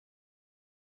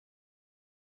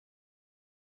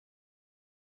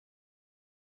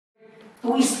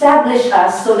to establish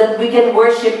us so that we can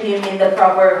worship Him in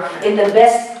the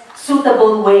best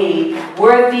suitable way,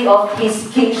 worthy of His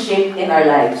kingship in our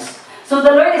lives. So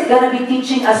the Lord is going to be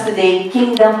teaching us today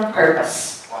kingdom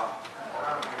purpose.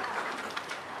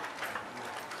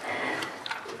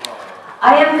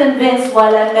 I am convinced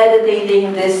while I'm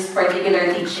meditating this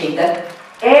particular teaching that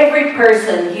every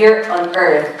person here on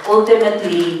earth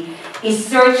ultimately is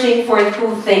searching for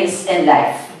two things in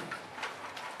life.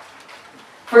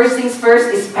 First things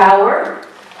first is power.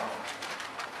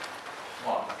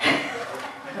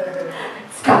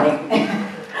 It's coming.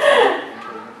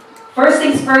 First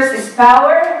things first is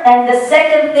power, and the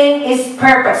second thing is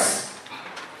purpose.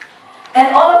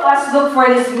 And all of us look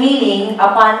for this meaning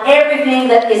upon everything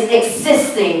that is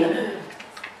existing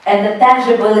and the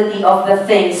tangibility of the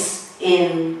things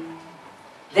in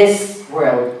this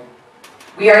world.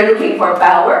 We are looking for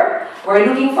power. We're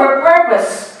looking for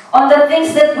purpose on the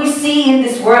things that we see in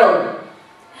this world.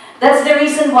 That's the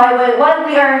reason why while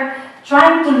we are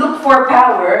trying to look for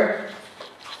power,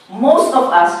 most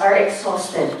of us are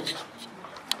exhausted.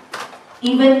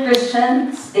 Even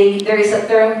Christians, there is a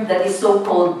term that is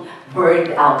so-called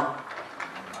burned out.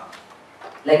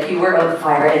 Like you were on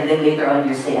fire and then later on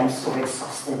you say, I'm so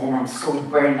exhausted and I'm so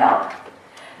burned out.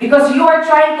 Because you are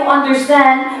trying to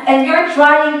understand and you're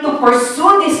trying to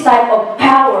pursue this type of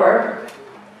power,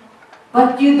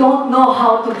 but you don't know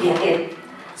how to get it.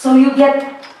 So you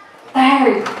get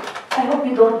tired. I hope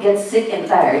you don't get sick and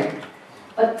tired.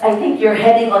 But I think you're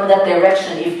heading on that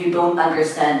direction if you don't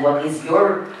understand what is the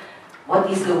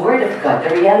Word of God,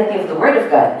 the reality of the Word of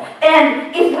God.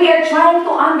 And if we are trying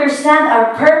to understand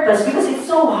our purpose, because it's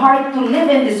so hard to live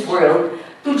in this world,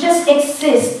 to just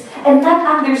exist and not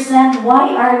understand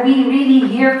why are we really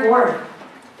here for.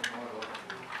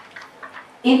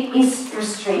 It is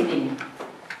frustrating.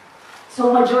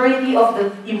 So majority of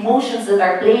the emotions that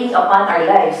are playing upon our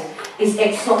lives is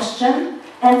exhaustion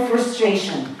and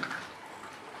frustration.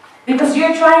 Because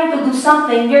you're trying to do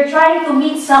something, you're trying to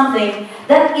meet something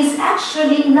that is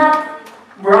actually not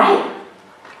right.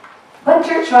 But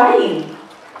you're trying.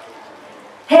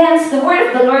 Hence, the word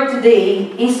of the Lord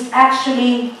today is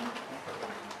actually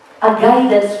a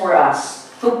guidance for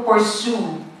us to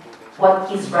pursue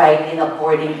what is right and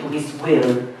according to His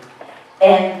will.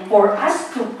 And for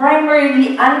us to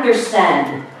primarily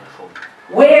understand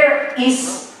where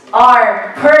is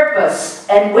our purpose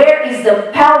and where is the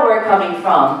power coming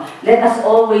from, let us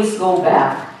always go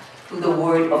back to the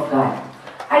Word of God.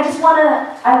 I just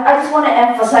wanna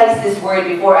emphasize this word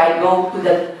before I go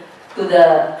to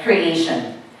the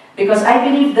creation, because I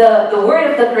believe the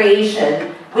word of the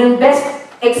creation will best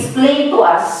explain to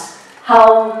us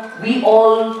how we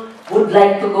all would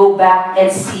like to go back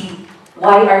and see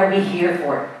why are we here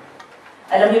for.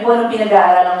 Alam niyo po, nung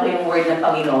pinag-aaralan ko yung word ng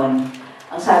Panginoon,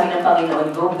 ang sabi ng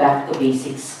Panginoon, go back to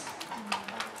basics.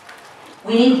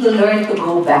 We need to learn to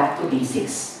go back to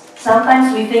basics.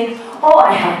 Sometimes we think, oh,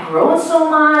 I have grown so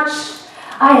much.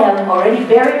 I am already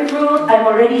bearing fruit. I'm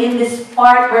already in this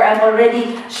part where I'm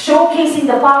already showcasing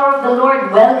the power of the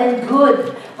Lord. Well and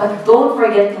good. But don't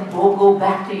forget to go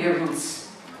back to your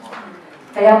roots.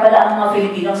 Kaya pala ang mga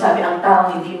Filipino, sabi ang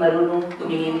tao hindi marunong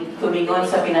tumingon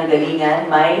sa pinanggalingan,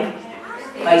 may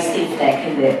stiff neck,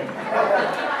 hindi.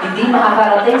 Hindi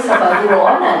makakarating sa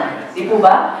pagduroonan. Di po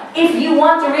ba? If you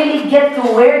want to really get to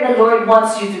where the Lord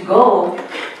wants you to go,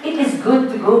 it is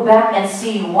good to go back and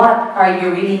see what are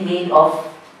you really made of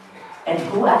and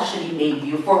who actually made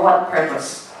you, for what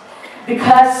purpose.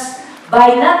 Because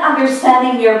by not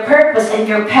understanding your purpose and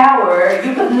your power,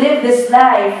 you could live this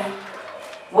life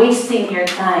wasting your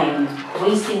time,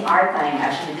 wasting our time.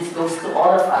 Actually, this goes to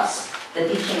all of us. The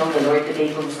teaching of the Lord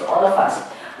today goes to all of us.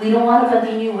 We don't want to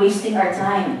continue wasting our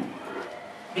time.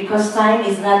 Because time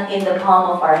is not in the palm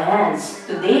of our hands.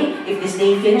 Today, if this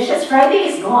day finishes,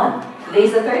 Friday is gone. Today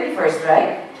is the 31st,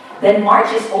 right? Then March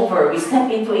is over. We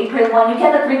step into April 1. You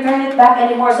cannot return it back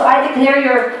anymore. So I declare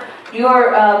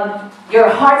your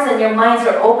hearts and your minds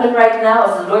are open right now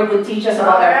as the Lord will teach us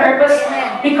about our purpose.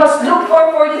 Because Luke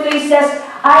 4:43 says,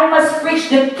 I must preach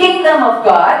the kingdom of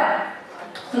God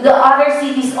to the other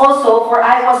cities also, for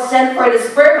I was sent for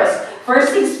this purpose.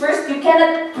 First things first, you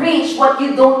cannot preach what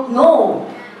you don't know.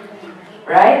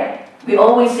 Right? We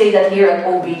always say that here at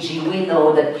OBG, we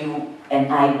know that you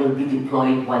and I will be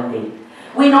deployed one day.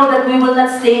 We know that we will not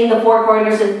stay in the four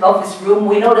corners of this room.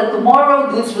 We know that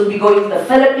tomorrow goods will be going to the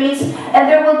Philippines,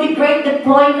 and there will be great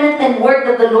deployment and work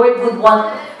that the Lord would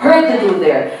want her to do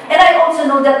there. And I also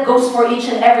know that goes for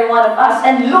each and every one of us.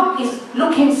 And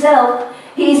Luke himself,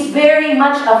 he is very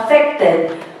much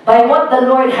affected by what the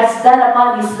Lord has done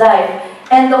upon his life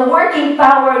and the working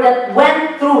power that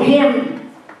went through him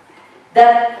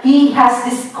that he has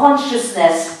this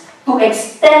consciousness to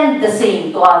extend the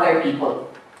same to other people.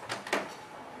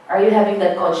 Are you having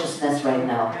that consciousness right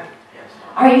now?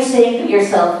 Are you saying to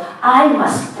yourself, I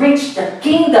must preach the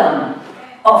kingdom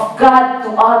of God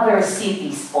to other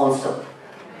cities also?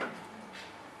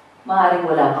 Maaaring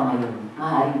wala pa ngayon.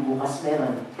 Maaaring bukas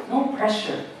meron. No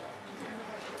pressure.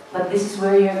 But this is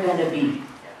where you're going to be.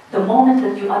 The moment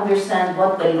that you understand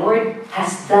what the Lord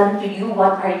has done to you,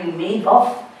 what are you made of,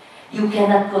 you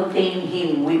cannot contain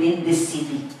Him within this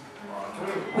city,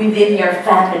 within your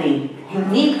family. You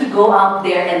need to go out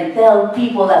there and tell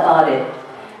people about it.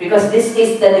 Because this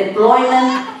is the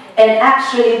deployment, and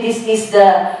actually this is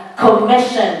the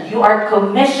commission. You are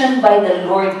commissioned by the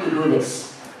Lord to do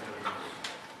this.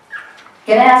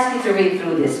 Can I ask you to read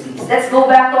through this, please? Let's go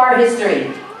back to our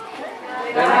history.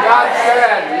 Then God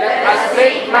said, let us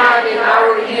make man in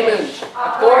our image,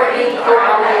 according to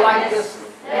our likeness,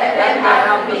 that man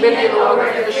have dominion over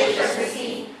the fish of the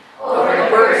sea, over the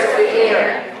birds of the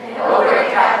air, and over the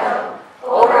cattle,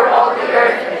 over all the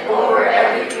earth, and over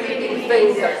every creeping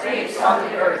thing that creeps on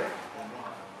the earth.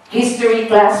 History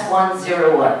class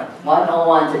 101,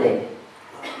 101 today.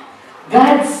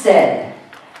 God said,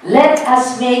 let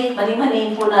us make,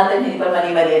 mani-mani po natin, hindi pa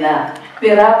mani-mani na,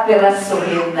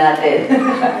 pira-pirasuhin natin.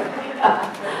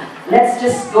 Let's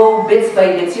just go bits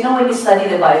by bits. You know, when you study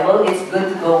the Bible, it's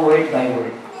good to go word by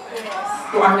word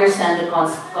to understand the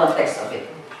context of it.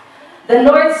 The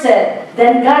Lord said,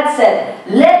 then God said,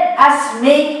 let us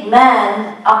make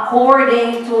man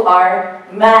according to our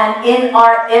man in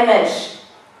our image.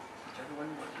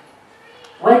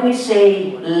 When we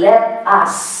say, let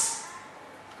us,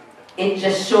 it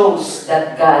just shows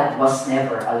that God was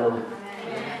never alone.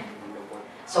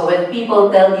 So when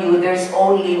people tell you there's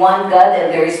only one God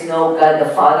and there is no God the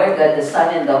Father, God the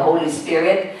Son, and the Holy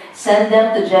Spirit, send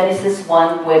them to Genesis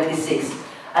 1:26.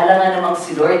 Alam nga namang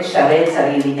si Lord, siya rin,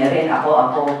 sarili niya rin,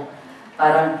 ako.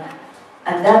 Parang,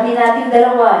 ang dami nating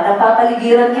dalawa,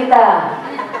 napapaligiran kita.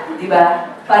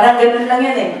 Diba? Parang ganun lang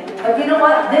yan eh. But you know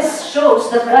what? This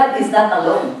shows that God is not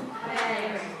alone.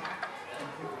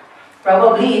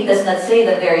 Probably it does not say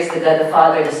that there is the God the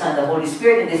Father, the Son, the Holy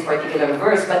Spirit in this particular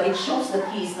verse, but it shows that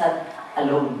He is not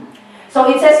alone. So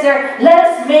it says there, let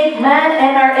us make man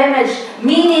in our image,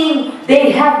 meaning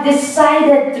they have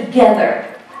decided together.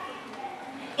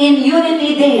 In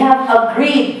unity, they have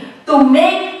agreed to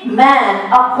make man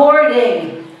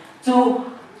according to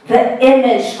the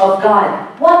image of God.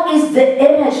 What is the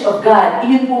image of God?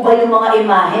 Yun po ba yung mga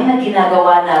imahe na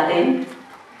ginagawa natin?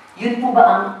 Yun po ba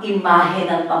ang imahe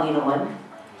ng Panginoon?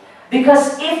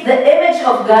 Because if the image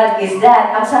of God is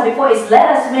that, ang sabi po is, let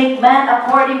us make man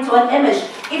according to an image.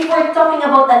 If we're talking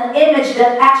about an image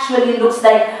that actually looks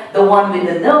like the one with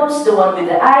the nose, the one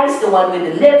with the eyes, the one with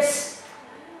the lips,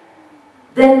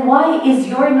 then why is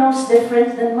your nose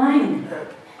different than mine?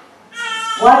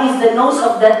 Why is the nose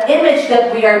of that image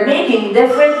that we are making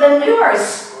different than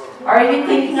yours? Are you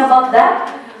thinking about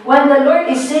that? When the Lord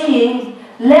is saying,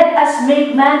 let us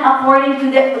make man according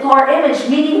to our image,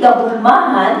 meaning the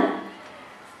hulmahan,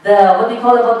 what do you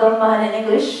call about the hulmahan in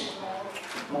English?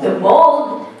 The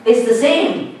mold is the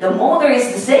same. The molder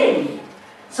is the same.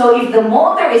 So if the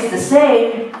molder is the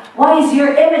same, why is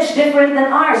your image different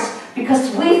than ours?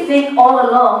 Because we think all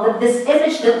along that this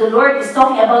image that the Lord is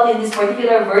talking about in this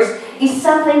particular verse is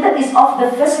something that is of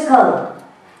the physical.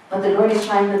 But the Lord is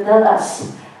trying to tell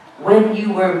us, when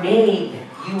you were made,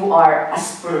 you are a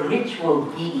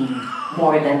spiritual being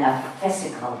more than a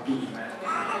physical being.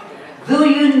 Do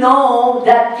you know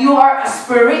that you are a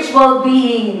spiritual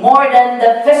being more than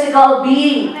the physical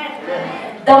being?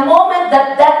 The moment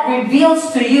that that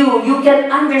reveals to you, you can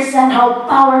understand how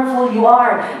powerful you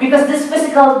are. Because this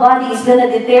physical body is going to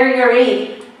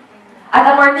deteriorate. At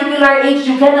a particular age,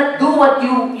 you cannot do what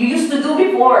you used to do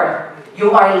before. You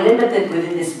are limited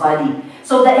within this body.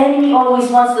 So the enemy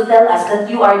always wants to tell us that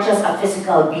you are just a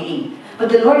physical being. But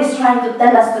the Lord is trying to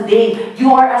tell us today, you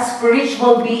are a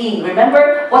spiritual being.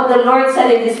 Remember what the Lord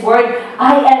said in His Word?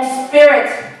 I am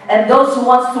spirit, and those who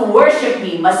want to worship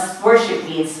me must worship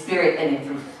me in spirit and in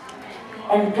truth.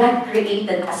 And God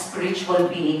created a spiritual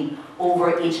being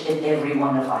over each and every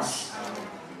one of us.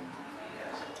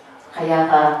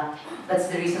 Kaya that's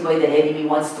the reason why the enemy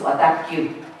wants to attack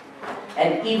you.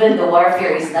 And even the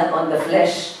warfare is not on the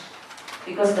flesh,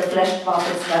 because the flesh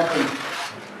profits nothing.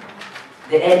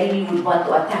 The enemy would want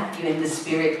to attack you in the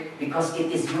spirit because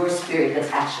it is your spirit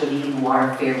that's actually in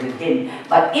warfare with him.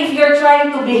 But if you're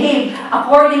trying to behave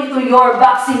according to your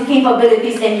boxing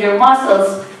capabilities and your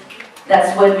muscles,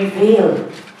 that's when we fail.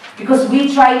 Because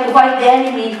we try to fight the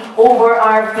enemy over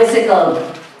our physical,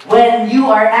 when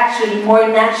you are actually more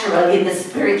natural in the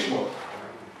spiritual.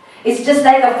 It's just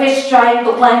like a fish trying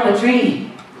to climb a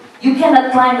tree. You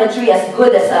cannot climb a tree as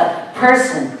good as a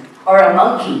person or a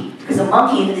monkey, because a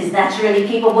monkey is naturally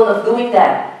capable of doing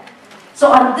that.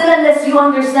 So until unless you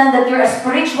understand that you're a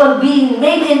spiritual being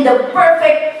made in the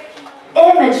perfect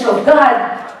image of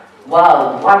God,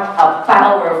 wow, what a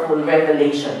powerful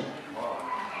revelation.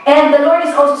 And the Lord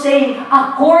is also saying,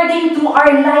 according to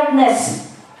our likeness.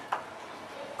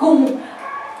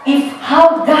 If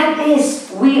how God is,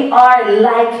 we are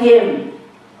like Him.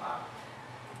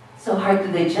 So hard to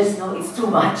digest, no? It's too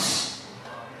much.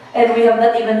 And we have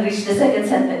not even reached the second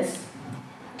sentence.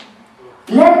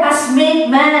 Let us make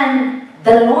man.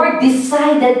 The Lord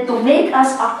decided to make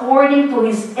us according to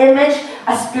His image,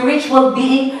 a spiritual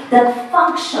being that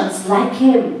functions like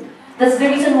Him. That's the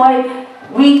reason why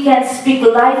we can speak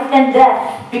life and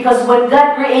death. Because when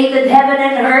God created heaven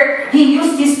and earth, He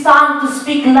used His tongue to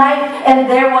speak life, and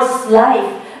there was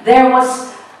life. There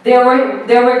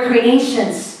were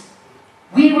creations.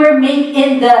 We were made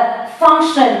in the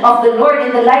function of the Lord,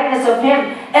 in the likeness of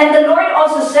Him. And the Lord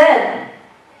also said,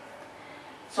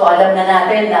 so alam na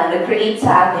natin na nag-create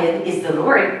sa atin is the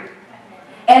Lord.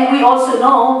 And we also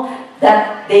know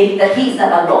that He's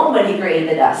not alone when He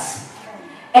created us.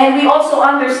 And we also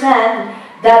understand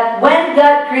that when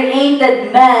God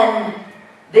created man,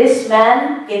 this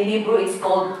man, in Hebrew, it's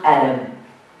called Adam.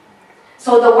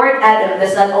 So the word Adam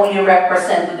does not only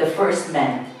represent to the first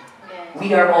man.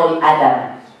 We are all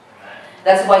Adam.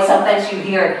 That's why sometimes you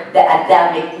hear the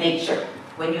Adamic nature.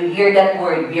 When you hear that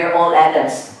word, we are all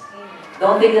Adams.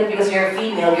 Don't think that because you're a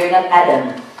female, you're not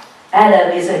Adam.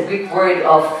 Adam is a Greek word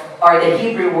or the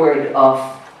Hebrew word of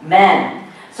man.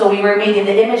 So we were made in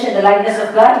the image and the likeness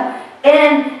of God.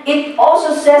 And it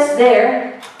also says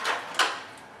there,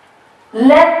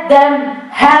 let them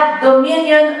have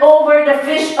dominion over the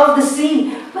fish of the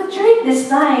sea. But during this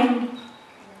time,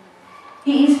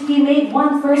 He made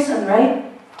one person, right?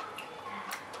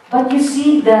 But you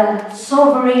see the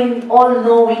sovereign,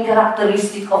 all-knowing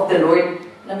characteristic of the Lord.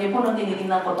 Alam niyo po, nung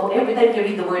tinitingnan ko to, every time you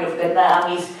read the Word of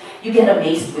God, you get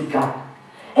amazed with God.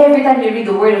 Every time you read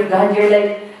the Word of God, you're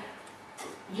like,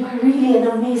 you're really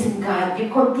an amazing God. You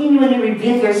continually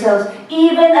reveal yourselves.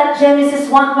 Even at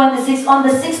Genesis 1:26, on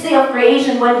the sixth day of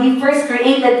creation, when He first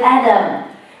created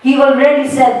Adam, He already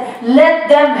said,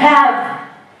 let them have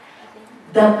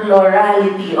the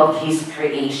plurality of His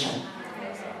creation.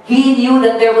 He knew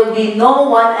that there will be no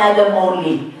one Adam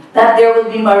only. That there will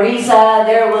be Marisa,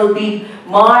 there will be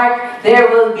Mark,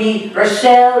 there will be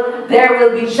Rochelle, there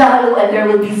will be Jalo, and there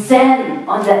will be Zen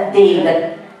on that day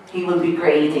that He will be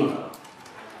creating.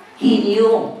 He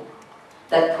knew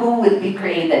that who will be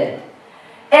created.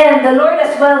 And the Lord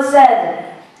as well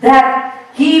said that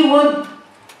He would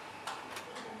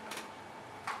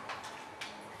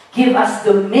give us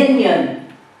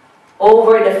dominion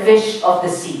over the fish of the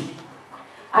sea.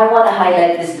 I want to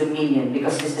highlight this dominion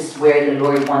because this is where the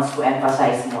Lord wants to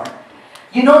emphasize more.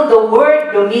 You know, the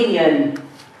word dominion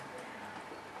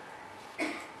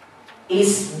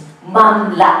is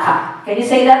mamlaka. Can you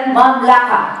say that?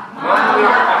 Mamlaka.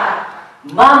 Mamlaka.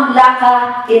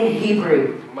 Mamlaka in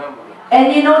Hebrew.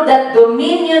 And you know that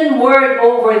dominion word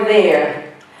over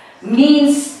there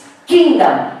means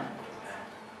kingdom.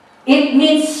 It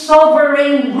means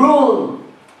sovereign rule.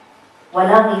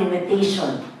 Walang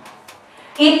limitation.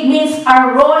 It means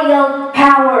a royal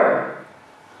power.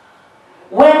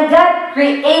 When God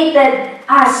created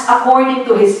us according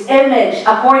to His image,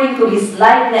 according to His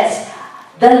likeness,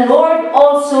 the Lord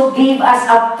also gave us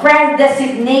a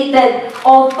predesignated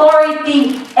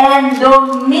authority and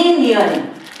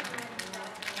dominion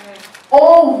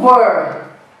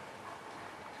over.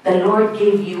 The Lord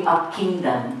gave you a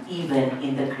kingdom even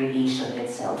in the creation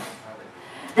itself.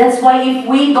 That's why if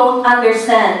we don't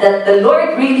understand that the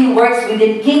Lord really works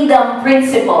within kingdom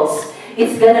principles,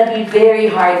 it's going to be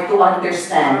very hard to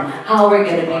understand how we're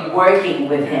going to be working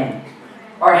with Him.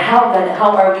 Or how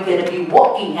are we going to be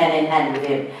walking hand in hand with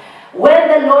Him.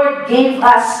 When the Lord gave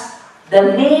us,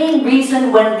 the main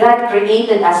reason when God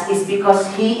created us is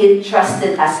because He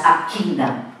entrusted us a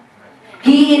kingdom.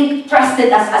 He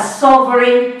entrusted us a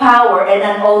sovereign power and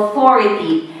an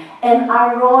authority and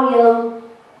a royal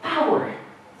power.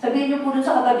 Sabihin niyo po dun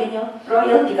sa katabi niyo,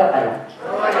 royalty ka pala.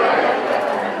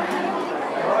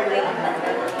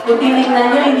 Kung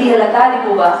tinignan niyo, hindi halata, di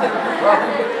po ba?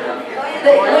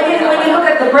 When you look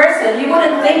at the person, you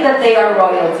wouldn't think that they are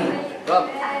royalty.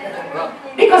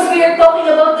 Because we are talking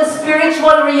about the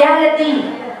spiritual reality.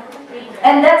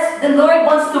 And that's, the Lord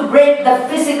wants to break the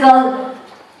physical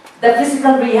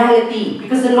reality.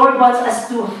 Because the Lord wants us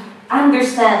to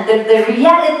understand that the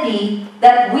reality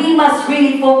that we must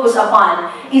really focus upon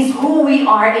is who we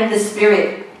are in the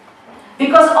Spirit.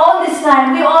 Because all this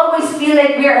time, we always feel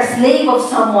like we are a slave of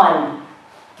someone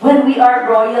when we are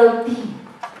royalty.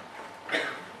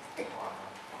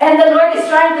 And the Lord is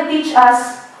trying to teach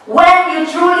us, when you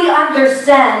truly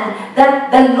understand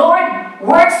that the Lord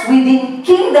works within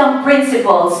kingdom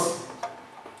principles,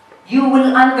 you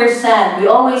will understand. We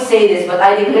always say this, but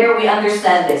I declare we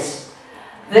understand this.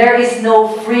 There is no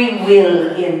free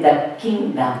will in the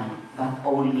kingdom, but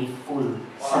only full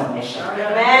submission.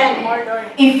 Amen.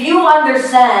 If you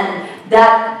understand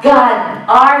that God,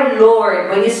 our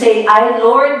Lord, when you say, I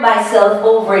lord myself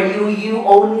over you, you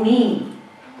own me.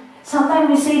 Sometimes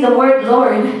we say the word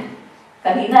Lord.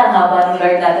 Kanina, ang haba ng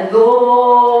Lord natin.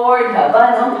 Lord, haba,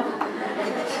 no?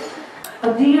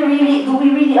 But do we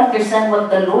really understand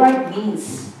what the Lord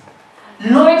means?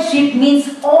 Lordship means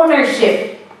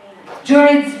ownership,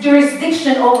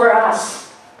 jurisdiction over us.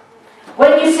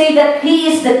 When you say that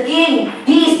He is the King,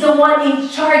 He is the one in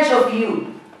charge of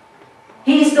you.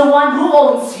 He is the one who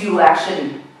owns you,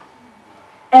 actually.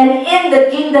 And in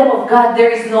the kingdom of God, there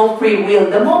is no free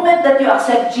will. The moment that you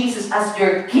accept Jesus as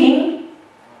your King,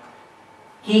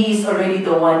 He is already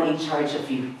the one in charge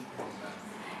of you.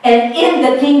 And in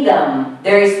the kingdom,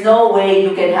 there is no way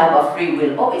you can have a free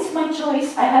will. Oh, it's my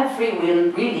choice. I have free will.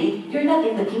 Really? You're not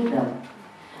in the kingdom.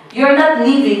 You're not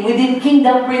living within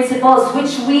kingdom principles,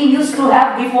 which we used to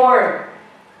have before.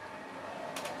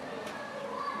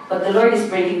 But the Lord is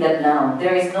breaking that now.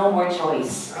 There is no more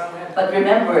choice. But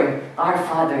remember, our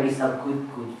Father is a good,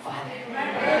 good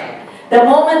Father. The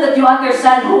moment that you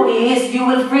understand who He is, you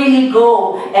will freely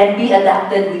go and be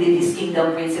adapted within His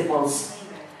kingdom principles.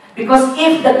 Because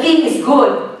if the King is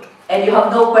good, and you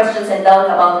have no questions and doubt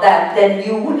about that, then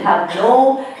you would have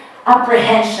no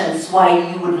apprehensions why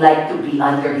you would like to be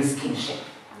under His kingship.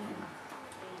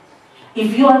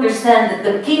 If you understand that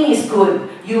the King is good,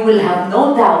 you will have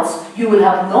no doubts, you will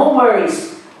have no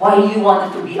worries why you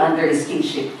wanted to be under His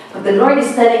kingship. But the Lord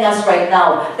is telling us right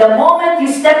now, the moment you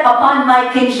step upon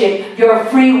my kingship, your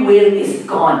free will is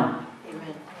gone.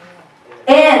 Amen.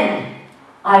 And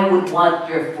I would want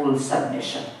your full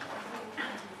submission.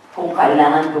 Kung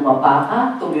kailangan tumapa ka,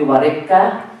 tumiwarik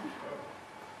ka,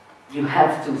 you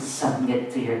have to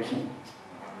submit to your King.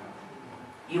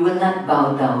 You will not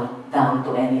bow down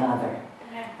to any other,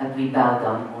 but we bow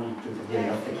down only to the will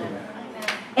of the King.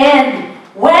 And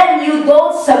when you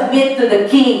don't submit to the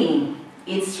King,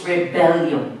 it's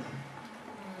rebellion.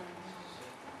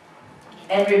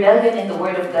 And rebellion in the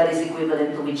Word of God is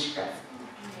equivalent to witchcraft.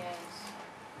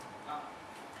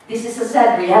 This is a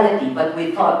sad reality, but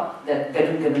we thought that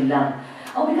ganun-ganun lang.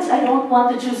 Oh, because I don't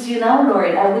want to choose you now,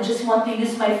 Lord. I would just want to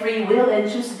use my free will and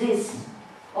choose this.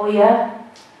 Oh yeah?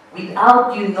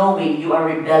 Without you knowing, you are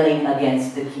rebelling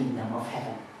against the kingdom of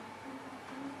heaven.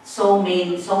 So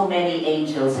many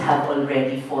angels have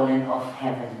already fallen off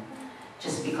heaven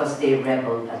just because they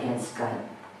rebelled against God.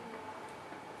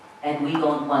 And we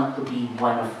don't want to be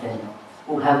one of them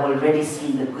who have already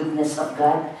seen the goodness of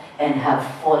God and have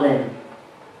fallen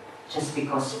just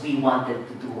because we wanted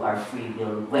to do our free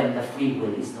will when the free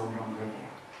will is no longer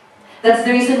there. That's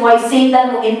the reason why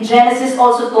Satan in Genesis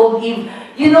also told Eve,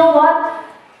 you know what?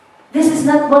 This is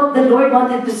not what the Lord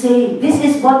wanted to say. This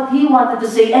is what He wanted to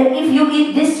say. And if you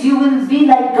eat this, you will be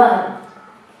like God.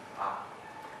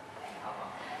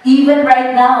 Even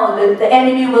right now, the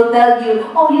enemy will tell you,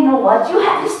 oh, you know what?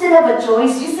 You still have a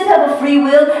choice. You still have a free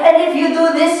will. And if you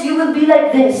do this, you will be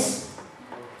like this.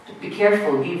 Be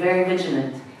careful. Be very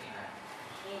vigilant.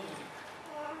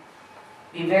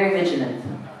 Be very vigilant.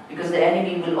 Because the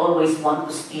enemy will always want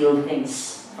to steal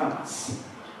things from us.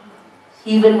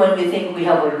 Even when we think we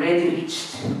have already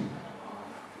reached,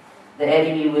 the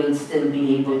enemy will still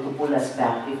be able to pull us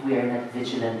back if we are not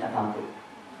vigilant about it.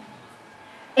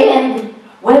 And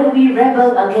when we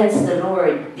rebel against the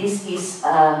Lord, this is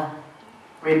a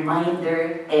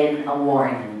reminder and a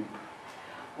warning.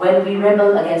 When we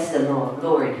rebel against the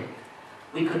Lord,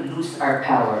 we could lose our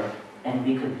power and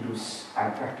we could lose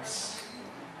our purpose.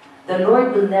 The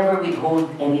Lord will never withhold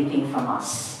anything from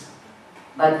us.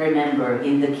 But remember,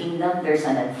 in the kingdom, there's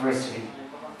an adversary.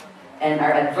 And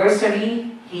our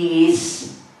adversary, he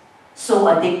is so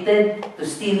addicted to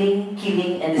stealing,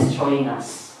 killing, and destroying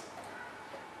us.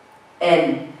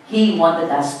 And he wanted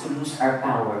us to lose our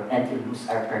power and to lose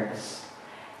our purpose.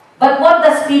 But what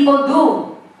does people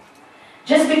do?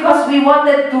 Just because we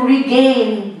wanted to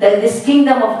regain this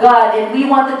kingdom of God and we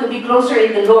wanted to be closer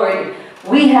in the Lord,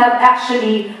 we have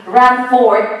actually ran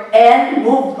forth and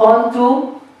moved on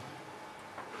to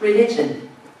religion.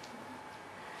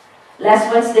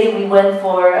 Last Wednesday, we went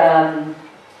for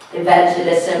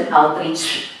evangelism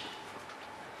outreach,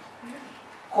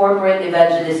 corporate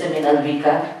evangelism in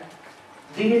Albica.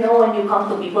 Do you know when you come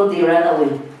to people, they run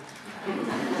away?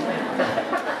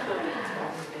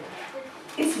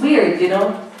 It's weird, you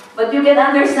know? But you can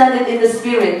understand it in the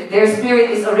spirit. Their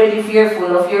spirit is already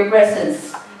fearful of your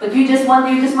presence. But you just want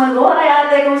to go, ay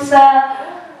ate, kumusta?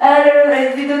 I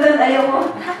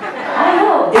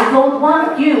know, they don't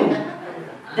want you.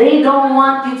 They don't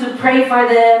want you to pray for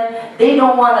them. They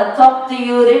don't want to talk to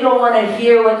you. They don't want to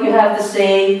hear what you have to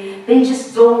say. They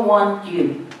just don't want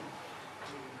you.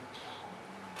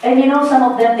 And you know, some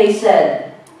of them, they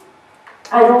said,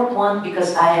 I don't want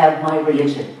because I have my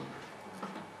religion.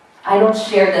 I don't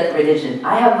share that religion.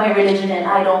 I have my religion and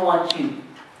I don't want you.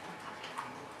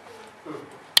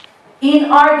 In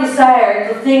our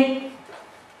desire to think,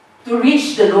 to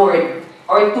reach the Lord,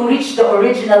 or to reach the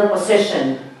original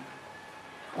position,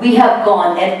 we have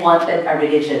gone and wanted a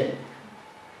religion.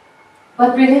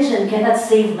 But religion cannot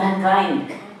save mankind.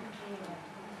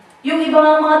 Yung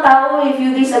ibang mga tao, a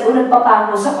few days ago,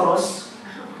 nagpapako sa cross.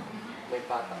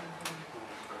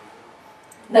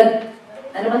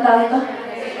 Ano man tawag ito?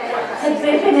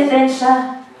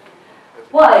 Nagpe-penitensya.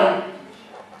 Why?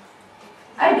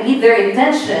 I believe their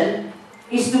intention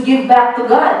is to give back to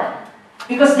God.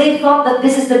 Because they thought that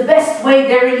this is the best way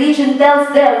their religion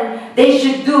tells them they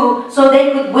should do so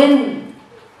they could win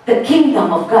the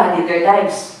kingdom of God in their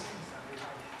lives.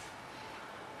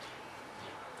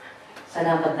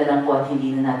 Salamat na lang po at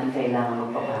hindi na natin kailangan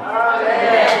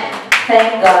magpapahamak.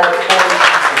 Thank God for Jesus.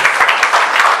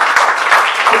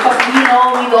 Because we know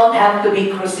we don't have to be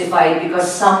crucified because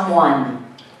someone,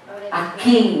 a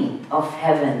king of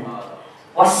heaven,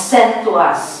 was sent to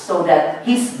us so that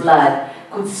His blood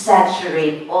could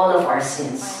saturate all of our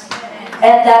sins.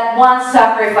 And that one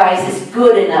sacrifice is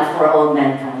good enough for all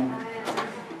mankind.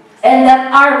 And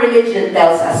that our religion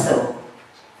tells us so.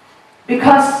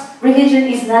 Because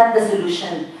religion is not the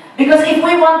solution. Because if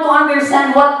we want to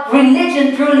understand what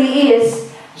religion truly is,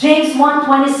 James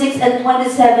 1:26 and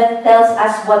 27 tells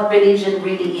us what religion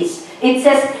really is. It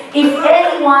says, if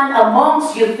anyone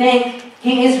amongst you think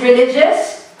he is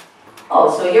religious, oh,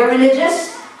 so you're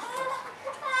religious?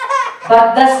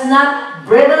 But does not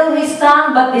bridle his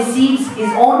tongue, but deceives his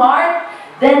own heart,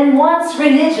 then one's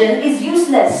religion is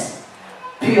useless.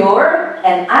 Pure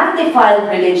and undefiled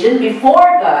religion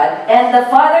before God and the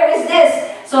Father is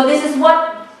this. So this is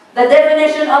what the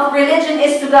definition of religion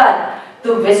is to God.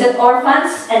 To visit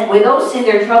orphans and widows in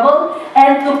their trouble,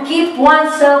 and to keep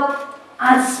oneself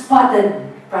unspotted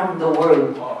from the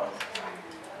world.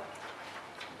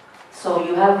 So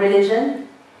you have religion?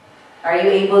 Are you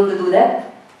able to do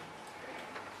that?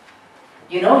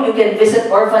 You know, you can visit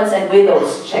orphans and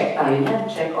widows. Check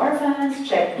check orphans,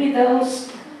 check widows.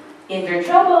 In their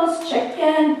troubles, check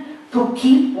in. To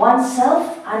keep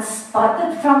oneself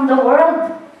unspotted from the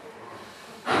world.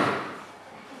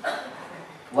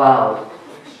 Wow.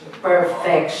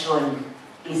 Perfection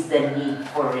is the need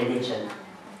for religion.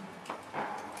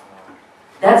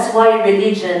 That's why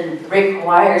religion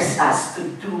requires us to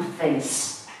do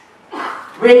things.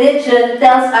 Religion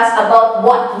tells us about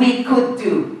what we could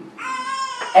do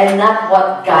and not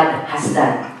what God has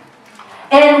done.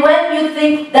 And when you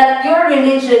think that your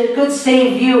religion could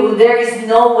save you, there is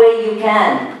no way you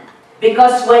can.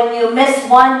 Because when you miss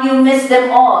one, you miss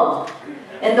them all.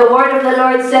 And the word of the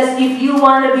Lord says, if you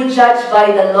want to be judged by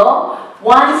the law,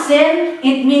 one sin,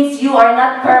 it means you are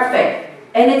not perfect.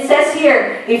 And it says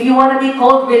here, if you want to be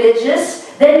called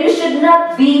religious, then you should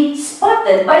not be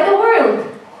spotted by the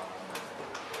world.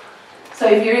 So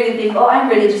if you really think, oh, I'm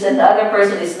religious and the other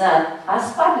person is not,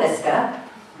 spotless ka?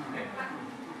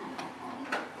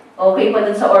 Okay pa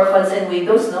dun sa orphans and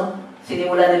widows, no?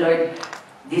 Sinimula ni Lord,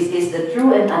 this is the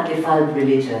true and undefiled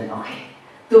religion. Okay.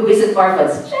 To visit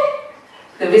orphans, check.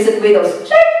 To visit widows,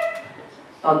 check.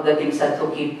 Pagdating sa to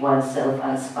keep oneself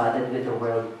unspotted with the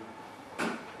world,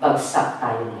 bagsak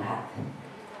tayong lahat.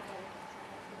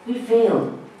 We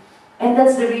failed. And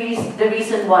that's the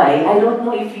reason why, I don't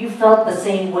know if you felt the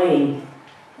same way.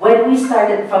 When we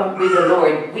started with the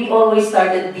Lord, we always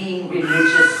started being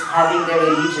religious, having the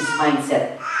religious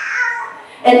mindset.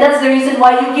 And that's the reason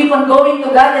why you keep on going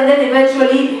to God and then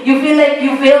eventually you feel like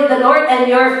you failed the Lord and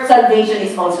your salvation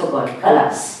is also gone.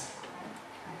 Collapse.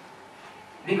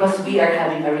 Because we are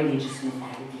having a religious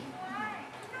mentality.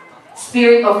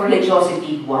 Spirit of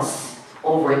religiosity was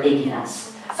overtaking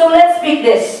us. So let's speak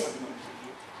this.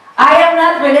 I am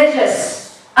not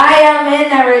religious. I am in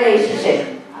a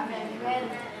relationship.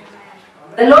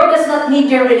 The Lord does not need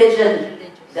your religion.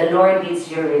 The Lord needs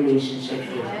your relationship.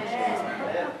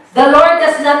 The Lord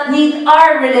does not need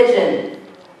our religion.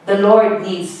 The Lord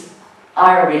needs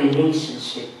our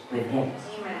relationship with Him.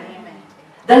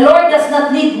 The Lord does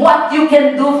not need what you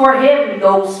can do for Him.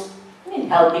 Those mean,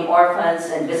 helping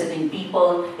orphans and visiting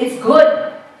people. It's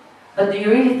good. But do you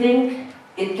really think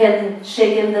it can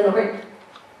shake in the Lord?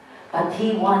 But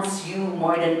He wants you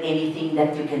more than anything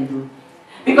that you can do.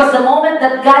 Because the moment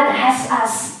that God has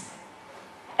us,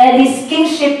 and His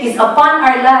kingship is upon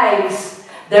our lives,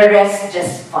 the rest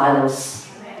just follows.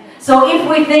 So if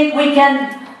we think we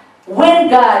can win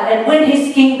God and win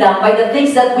His kingdom by the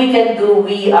things that we can do,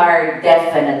 we are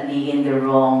definitely in the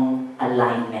wrong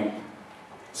alignment.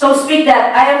 So speak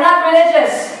that. I am not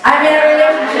religious. I'm in a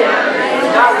relationship.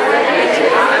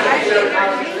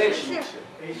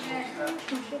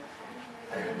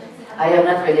 I am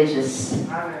not religious.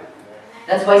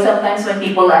 That's why sometimes when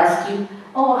people ask you,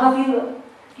 oh, have you,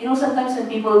 sometimes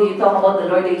when you talk about the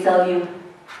Lord, they tell you,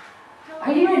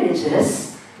 are you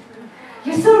religious?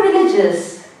 You're so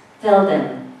religious. Tell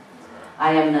them,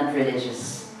 I am not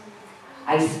religious.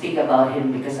 I speak about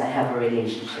Him because I have a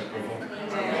relationship with Him.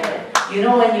 You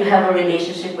know, when you have a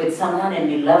relationship with someone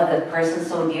and you love that person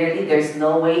so dearly, there's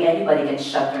no way anybody can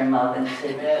shut their mouth and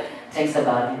say things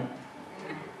about Him.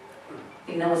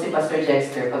 Tingnan mo si Pastor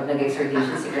Jexter, pag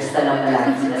nag-exhortation, si Krista lang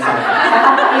palagi sinasabi.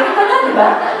 Nakakairit ka na, di ba?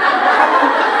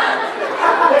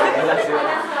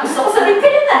 Gusto ko sabihin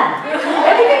kayo na.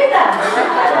 Kayo na.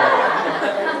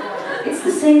 It's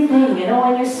the same thing,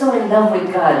 when you're so in love with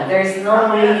God, there's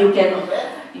no way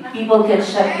people can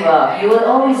shut you up. You will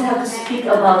always have to speak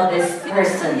about this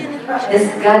person, this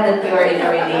God that you are in a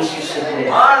relationship with.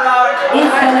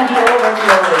 It's gonna be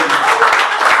overflowing.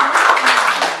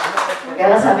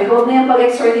 Kaya sabi ko, huwag na yung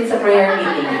pag-exhort din sa prayer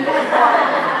meeting.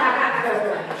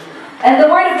 And the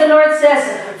word of the Lord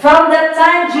says, from that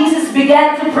time Jesus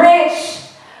began to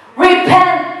preach,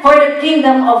 repent, for the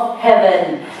kingdom of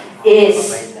heaven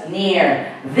is near.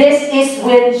 This is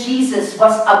when Jesus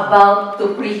was about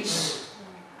to preach.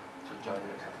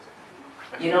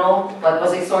 You know what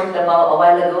was exhorted about a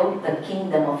while ago? The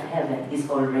kingdom of heaven is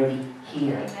already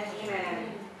here.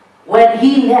 When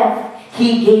He left,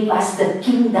 He gave us the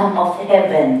kingdom of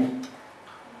heaven.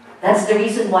 That's the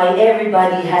reason why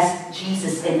everybody has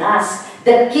Jesus in us.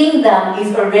 The kingdom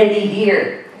is already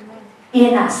here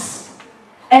in us.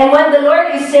 And when the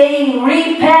Lord is saying,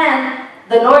 repent,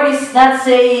 the Lord is not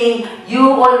saying, you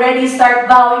already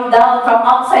start bowing down from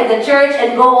outside the church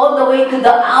and go all the way to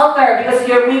the altar because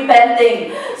you're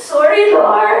repenting. Sorry,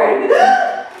 Lord.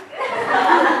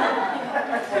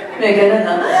 May ganun,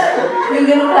 no? Yung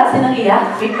ganun klase ng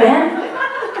iyak. Repent.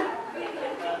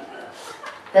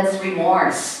 That's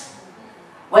remorse.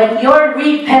 When you're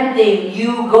repenting,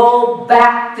 you go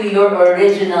back to your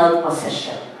original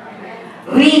position.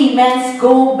 Re means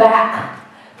go back.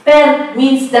 Pent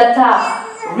means the top.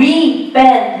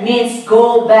 Repent means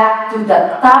go back to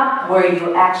the top where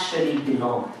you actually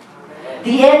belong.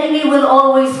 The enemy will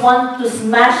always want to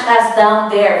smash us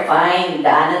down there. Fine,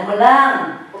 daanan mo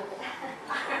lang.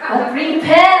 But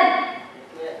repent.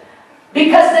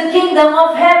 Because the kingdom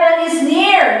of heaven is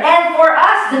near. And for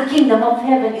us, the kingdom of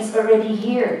heaven is already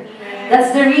here.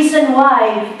 That's the reason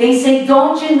why they say,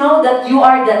 don't you know that you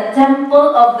are the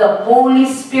temple of the Holy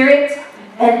Spirit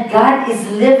and God is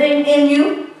living in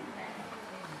you?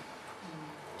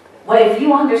 Well, if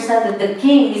you understand that the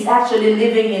King is actually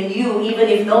living in you, even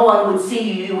if no one would see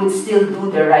you, you would still do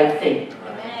the right thing.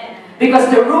 Because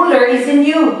the ruler is in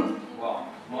you.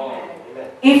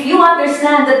 If you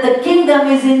understand that the kingdom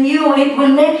is in you, it will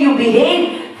make you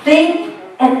behave, think,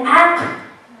 and act.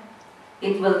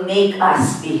 It will make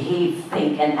us behave,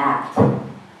 think, and act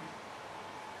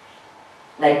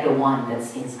like the one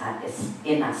that's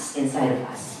in us, inside of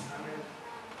us.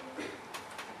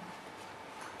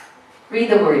 Read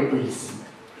the word, please.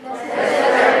 Blessed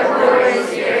are the poor in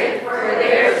spirit, for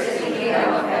theirs is the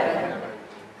kingdom of heaven.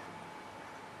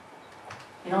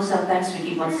 You know, sometimes we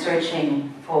keep on searching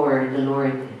for the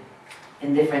Lord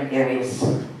in different areas.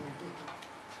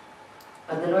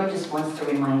 But the Lord just wants to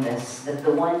remind us that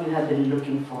the one you have been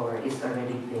looking for is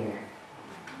already there.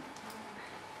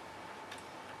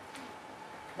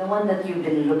 The one that you've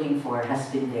been looking for has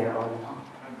been there all along.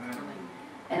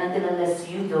 And unless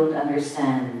you don't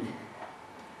understand,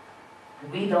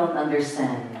 we don't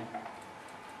understand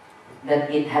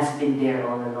that it has been there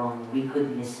all along, we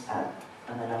could miss out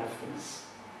on a lot of things.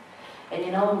 And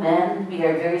you know, men, we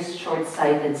are very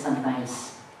short-sighted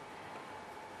sometimes.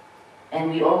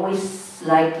 And we always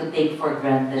like to take for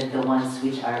granted the ones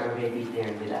which are already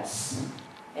there with us.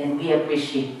 And we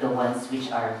appreciate the ones which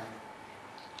are,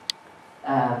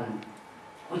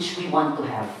 which we want to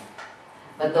have.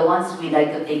 But the ones we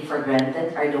like to take for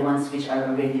granted are the ones which are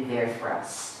already there for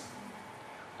us.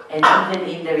 And even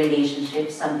in the relationship,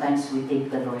 sometimes we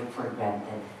take the Lord for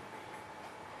granted.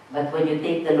 But when you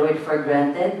take the Lord for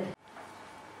granted,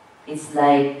 It's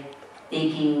like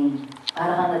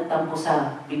para kang nagtampo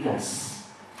sa bigas.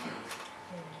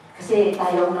 Kasi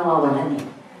tayo ang nawawalan eh.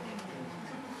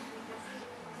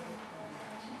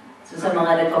 So sa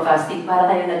mga nagpa-fasting, para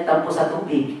kayo nagtampo sa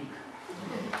tubig.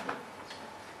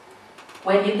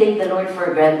 When you take the Lord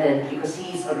for granted, because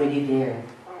He is already there,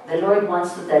 the Lord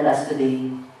wants to tell us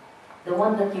today, the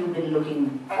one that you've been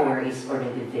looking for is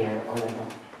already there all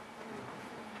along.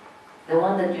 The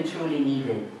one that you truly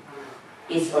needed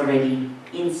is already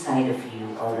inside of you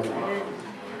all along.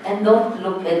 And don't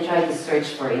look and try to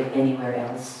search for it anywhere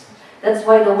else. That's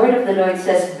why the word of the Lord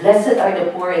says, "Blessed are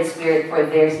the poor in spirit, for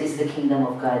theirs is the kingdom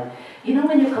of God." You know,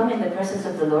 when you come in the presence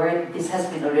of the Lord, this has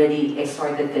been already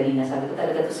exhorted kanina. Sabi ko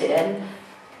talaga to si Anne,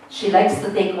 she likes to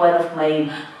take one of my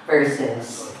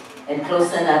verses and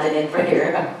close na natin in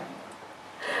prayer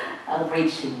ang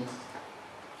preaching.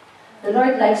 The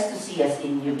Lord likes to see us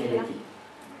in humility.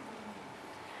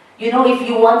 You know, if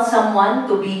you want someone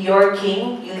to be your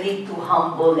king, you need to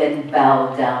humble and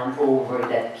bow down over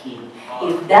that king.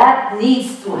 If that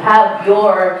needs to have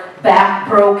your back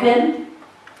broken,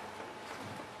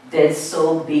 then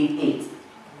so be it.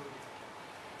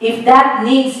 If that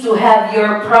needs to have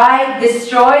your pride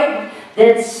destroyed,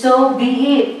 then so be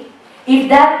it. If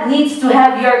that needs to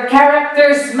have your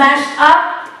character smashed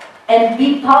up and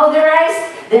be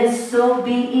powderized, then so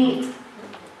be it.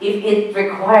 If it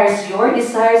requires your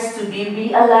desires to be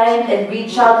realigned and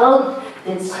rejuggled,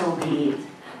 then so be it.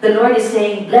 The Lord is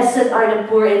saying, "Blessed are the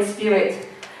poor in spirit,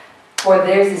 for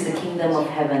theirs is the kingdom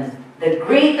of heaven." The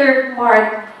greater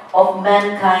part of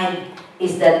mankind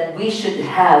is that we should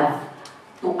have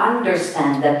to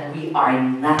understand that we are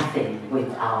nothing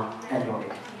without the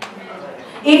Lord.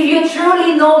 If you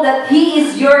truly know that He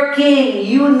is your King,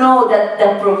 you know that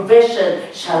the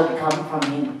provision shall come from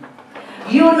Him.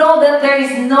 You know that there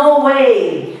is no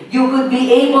way you could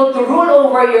be able to rule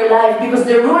over your life because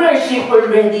the rulership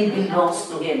already belongs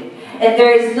to Him. And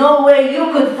there is no way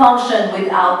you could function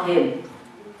without Him.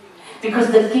 Because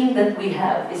the King that we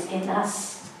have is in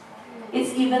us.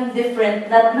 It's even different,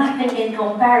 nothing in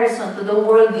comparison to the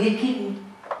worldly king.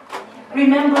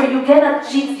 Remember, you cannot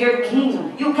cheat your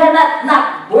king. You cannot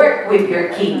not work with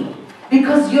your king.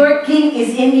 Because your king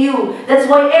is in you. That's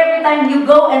why every time you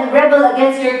go and rebel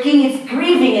against your king, it's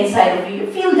grieving inside of you. You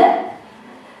feel that.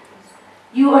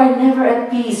 You are never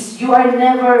at peace. You are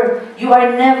never,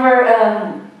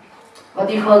 what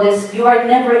do you call this? You are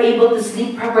never able to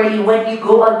sleep properly when you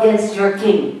go against your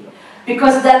king.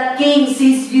 Because that king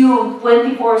sees you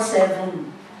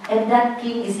 24/7. And that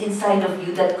king is inside of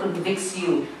you that convicts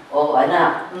you. Oh,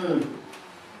 anak,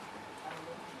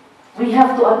 we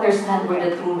have to understand where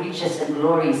the true riches and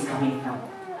glory is coming from.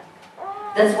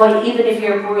 That's why even if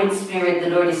you're poor in spirit,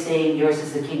 the Lord is saying, yours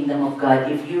is the kingdom of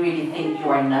God. If you really think you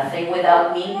are nothing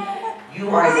without me, you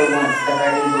are the ones that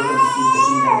are able to receive the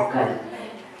kingdom of God.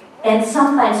 And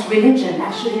sometimes religion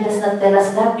actually does not tell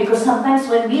us that, because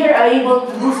sometimes when we are able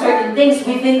to do certain things,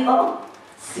 we think, oh,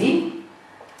 see?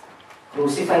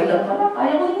 Crucify lang pala,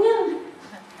 kaya mo rin yan.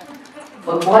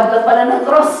 Pagbuhat lang pala ng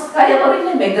cross, kaya ko rin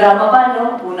yan. May drama pa,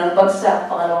 no? Unang bagsak,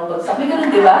 pangalawang bagsak. May ganun,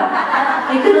 di ba?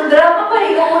 May ganun drama pa,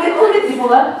 ikaw ulit-ulit, di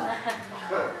ba?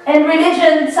 And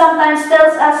religion sometimes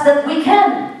tells us that we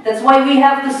can. That's why we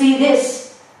have to see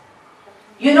this.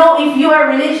 You know, if you are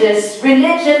religious,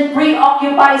 religion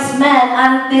preoccupies man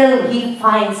until he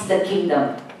finds the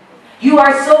kingdom. You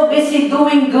are so busy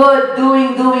doing good,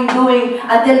 doing,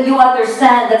 until you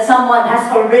understand that someone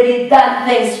has already done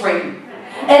things for you.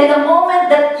 And the moment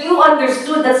that you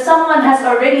understood that someone has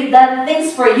already done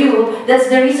things for you, that's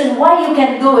the reason why you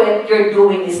can do it, your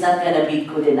doing is not going to be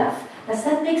good enough. Does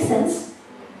that make sense?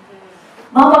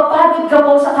 Mapapagod ka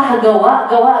po sa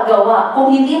gawa.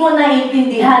 Kung hindi mo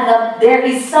naiintindihan na there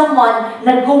is someone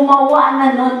na gumawa na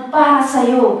nun para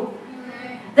sa'yo.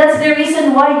 That's the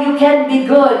reason why you can be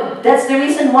good. That's the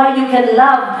reason why you can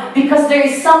love. Because there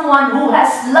is someone who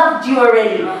has loved you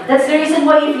already. That's the reason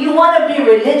why if you want to be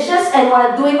religious and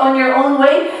want to do it on your own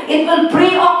way, it will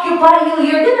preoccupy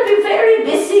you. You're going to be very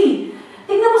busy.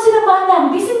 Tingnan mo sila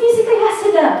manang. Busy-busy kaya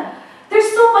sila.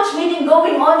 There's so much meaning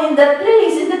going on in that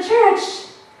place, in the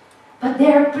church. But they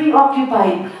are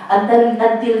preoccupied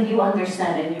until you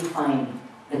understand and you find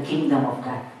the kingdom of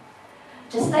God.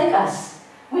 Just like us.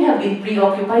 We have been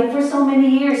preoccupied for so many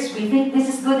years. We think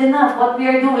this is good enough, what we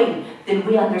are doing. Then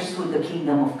we understood the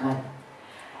kingdom of God.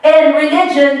 And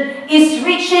religion is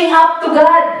reaching up to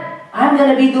God. I'm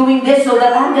going to be doing this so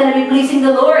that I'm going to be pleasing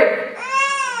the Lord.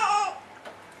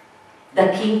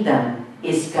 The kingdom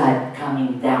is God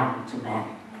coming down to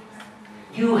man.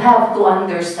 You have to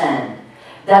understand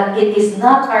that it is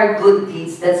not our good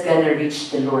deeds that's going to reach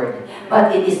the Lord,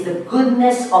 but it is the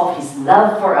goodness of His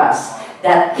love for us,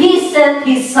 that He sent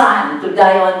His Son to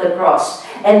die on the cross,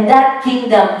 and that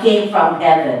kingdom came from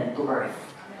heaven to earth.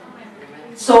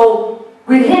 So,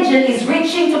 religion is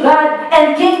reaching to God,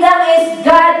 and kingdom is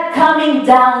God coming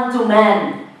down to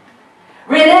man.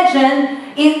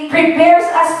 Religion, it prepares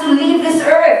us to leave this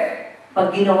earth.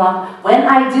 Pag ginawa, when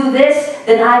I do this,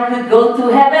 then I could go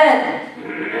to heaven.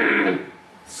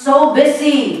 So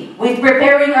busy with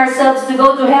preparing ourselves to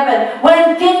go to heaven,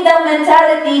 when kingdom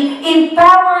mentality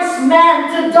empowers man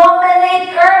to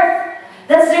dominate earth.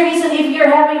 That's the reason if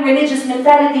you're having religious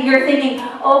mentality, you're thinking,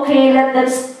 okay, let them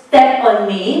step on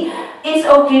me. It's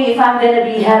okay if I'm going to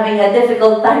be having a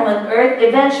difficult time on earth.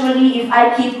 Eventually, if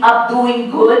I keep up doing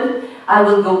good, I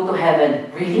will go to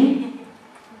heaven. Really?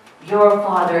 Your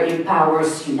Father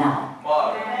empowers you now.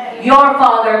 Your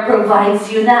Father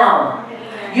provides you now.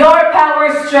 Your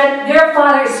Father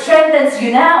strengthens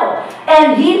you now.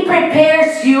 And He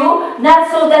prepares you,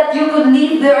 not so that you could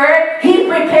leave the earth. He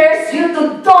prepares you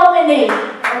to dominate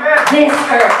this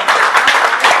earth.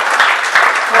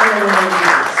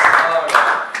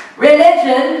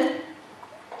 Religion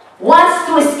wants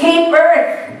to escape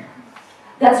earth.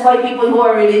 That's why people who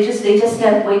are religious, they just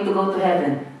can't wait to go to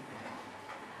heaven.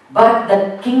 But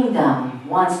the kingdom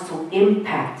wants to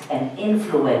impact and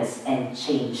influence and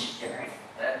change the earth.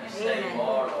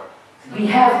 We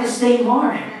have to stay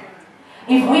more.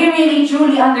 If we really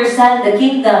truly understand the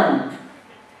kingdom,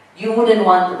 you wouldn't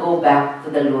want to go back to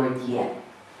the Lord yet.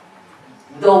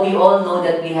 Though we all know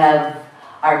that we have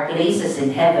our places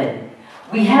in heaven,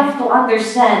 we have to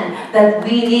understand that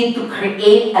we need to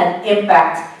create an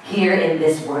impact here in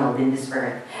this world, in this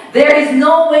earth. There is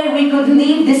no way we could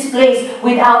leave this place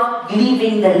without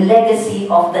leaving the legacy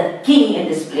of the King in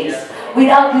this place,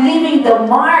 without leaving the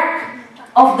mark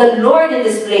of the Lord in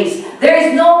this place. There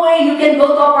is no way you can go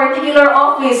to a particular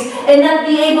office and not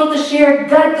be able to share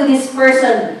God to this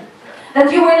person.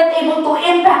 That you were not able to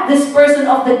impact this person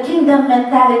of the kingdom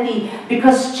mentality,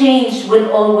 because change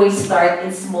will always start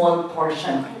in small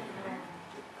portion.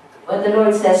 When the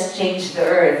Lord says change the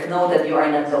earth, know that you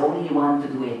are not the only one to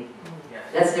do it.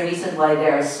 That's the reason why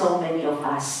there are so many of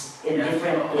us in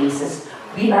different places.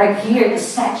 We are here to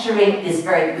saturate this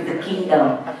earth with the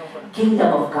kingdom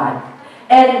of God.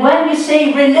 And when we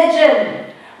say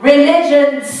religion,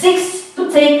 religion seeks to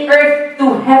take earth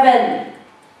to heaven.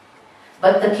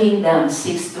 But the kingdom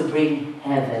seeks to bring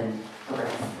heaven to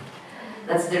earth.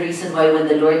 That's the reason why when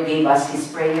the Lord gave us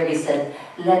His prayer, He said,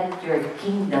 let your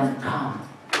kingdom come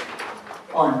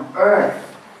on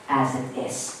earth as it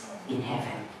is in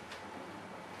heaven.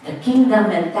 The kingdom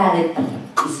mentality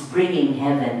is bringing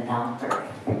heaven down to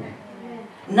earth.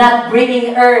 Not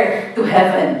bringing earth to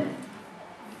heaven.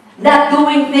 Not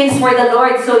doing things for the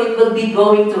Lord so it will be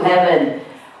going to heaven.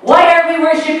 Why are we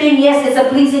worshiping? Yes, it's a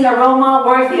pleasing aroma,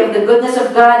 worthy of the goodness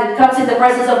of God. It comes in the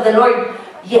presence of the Lord.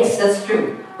 Yes, that's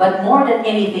true. But more than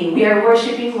anything, we are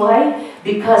worshiping. Why?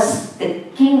 Because the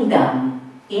kingdom,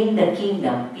 in the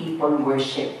kingdom, people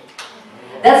worship.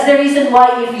 That's the reason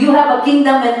why if you have a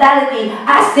kingdom mentality,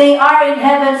 as they are in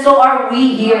heaven, so are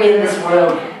we here in this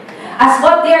world. As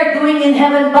what they are doing in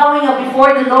heaven, bowing up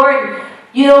before the Lord,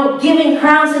 giving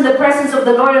crowns in the presence of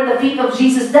the Lord at the feet of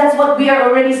Jesus, that's what we are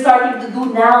already starting to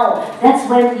do now. That's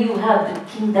when you have the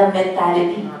kingdom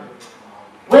mentality.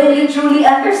 When you truly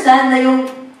understand na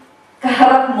yung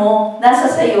kaharap mo, nasa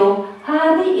sayo,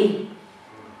 hari eh.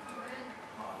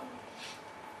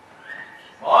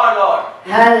 Oh, Lord.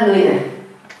 Hallelujah.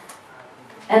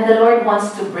 And the Lord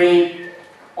wants to break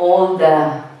all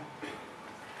the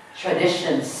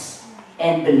traditions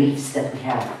and beliefs that we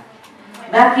have.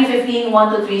 Matthew 15,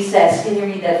 1-3 says, can you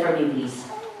read that for me, please?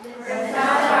 Some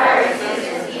Pharisees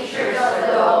and teachers of the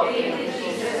law came to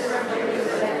Jesus from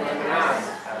Jerusalem and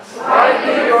asked, Why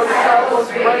do your disciples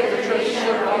break the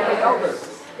tradition of the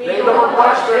elders? They don't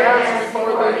wash their hands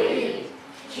before they eat.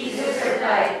 Jesus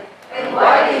replied, and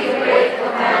why do you break the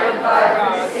command of God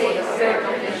for the sake of their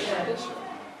tradition?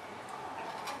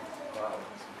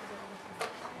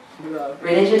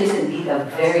 Religion is indeed a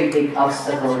very big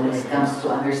obstacle when it comes to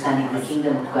understanding the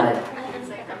kingdom of God.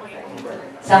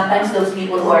 Sometimes those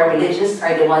people who are religious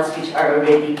are the ones which are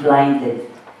already blinded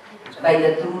by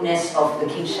the trueness of the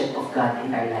kingship of God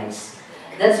in our lives.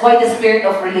 That's why the spirit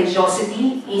of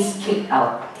religiosity is kicked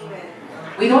out.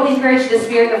 We don't encourage the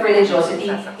spirit of religiosity.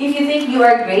 If you think you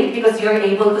are great because you're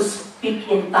able to speak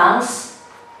in tongues,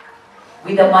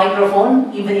 with a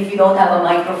microphone, even if you don't have a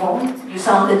microphone, you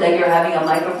sounded like you're having a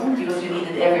microphone because you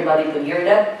needed everybody to hear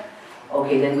that.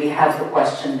 Okay, then we have to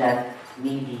question that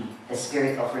maybe the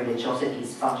spirit of religiosity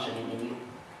is functioning in you.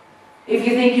 If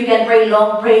you think you can pray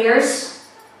long prayers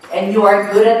and you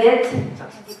are good at it,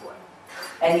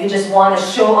 and you just want to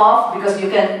show off because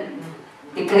you can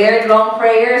declare long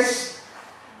prayers,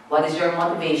 what is your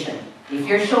motivation? If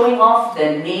you're showing off,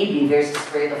 then maybe there's a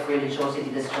spirit of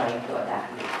religiosity that's trying to attack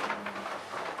you.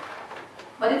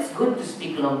 But it's good to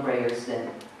speak long prayers then.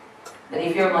 But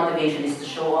if your motivation is to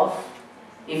show off,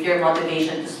 if your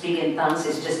motivation to speak in tongues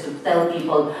is just to tell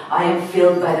people, I am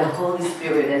filled by the Holy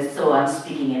Spirit and so I'm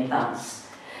speaking in tongues.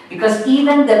 Because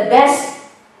even the best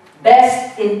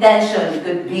intention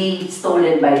could be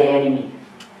stolen by the enemy.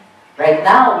 Right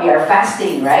now, we are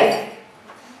fasting, right?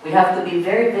 We have to be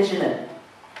very vigilant.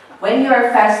 When you are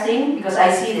fasting, because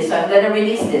I see this, so I'm going to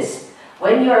release this.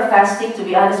 When you are fasting, to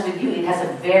be honest with you, it has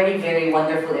a very, very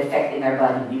wonderful effect in our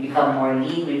body. We become more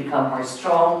lean, we become more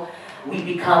strong, we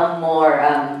become more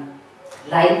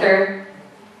lighter.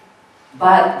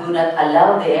 But do not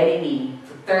allow the enemy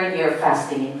to turn your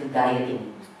fasting into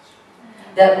dieting.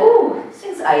 That, oh,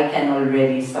 since I can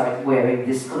already start wearing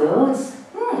these clothes,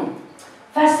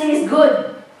 fasting is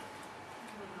good.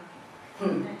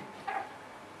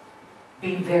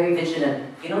 Be very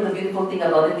vigilant. You know, the beautiful thing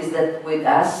about it is that with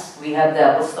us, we have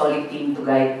the apostolic team to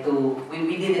guide to,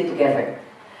 we did it together.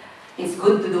 It's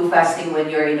good to do fasting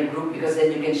when you're in a group because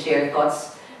then you can share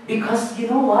thoughts. Because you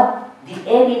know what? The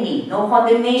enemy, no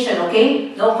condemnation,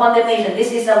 okay? No condemnation.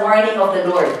 This is a warning of the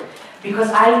Lord. Because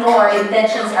I know our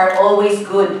intentions are always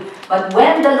good. But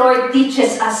when the Lord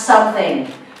teaches us something,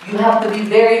 you have to be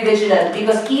very vigilant.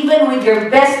 Because even with your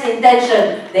best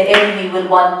intention, the enemy will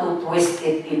want to twist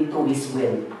it into his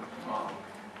will.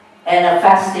 And a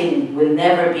fasting will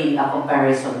never be a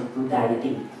comparison to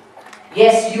dieting.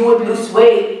 Yes, you would lose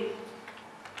weight,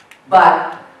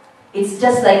 but it's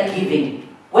just like giving.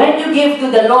 When you give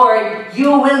to the Lord, you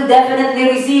will definitely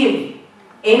receive.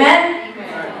 Amen?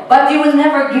 But you will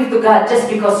never give to God just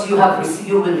because you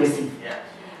will receive.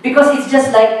 Because it's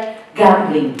just like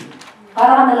gambling.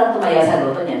 Para ka na lang tumaya sa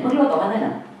loto niyan. Magloto ka na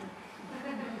lang.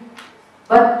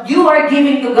 But you are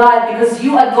giving to God because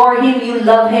you adore Him, you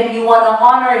love Him, you want to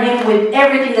honor Him with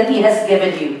everything that He has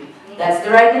given you. That's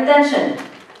the right intention.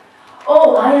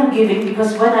 Oh, I am giving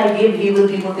because when I give, He will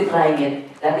be multiplying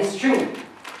it. That is true.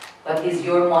 But is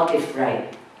your motive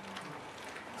right?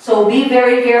 So be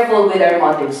very careful with our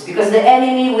motives because the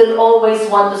enemy will always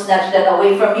want to snatch that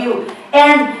away from you.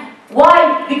 And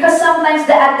why? Because sometimes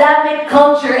the Adamic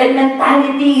culture and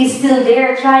mentality is still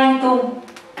there trying to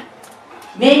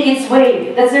make its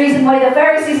way. That's the reason why the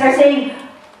Pharisees are saying,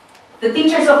 the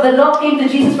teachers of the law came to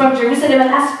Jesus from Jerusalem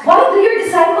and asked, why do your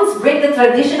disciples break the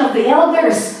tradition of the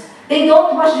elders? They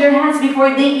don't wash their hands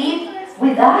before they eat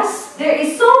with us. There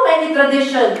is so many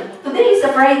traditions. Today is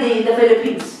a Friday in the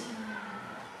Philippines.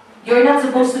 You're not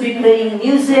supposed to be playing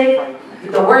music.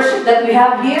 The worship that we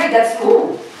have here, that's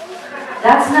cool.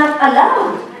 That's not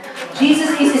allowed.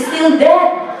 Jesus is still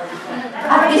dead.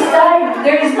 At this time,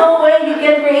 there is no way you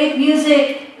can create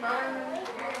music.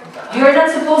 You're not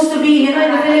supposed to be, in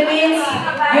the Philippines,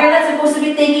 you're not supposed to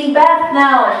be taking bath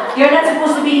now. You're not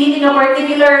supposed to be eating a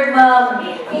particular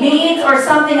meat or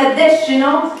something, a dish,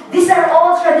 These are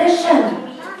all tradition.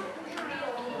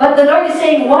 But the Lord is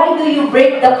saying, why do you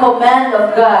break the command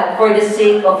of God for the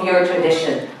sake of your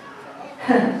tradition?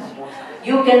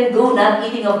 You can do not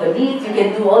eating of the meat, you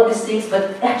can do all these things,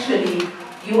 but actually,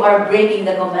 you are breaking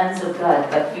the commands of God,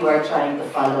 but you are trying to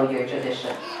follow your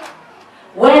tradition.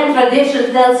 When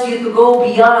tradition tells you to go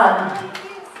beyond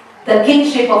the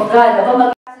kingship of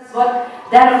God,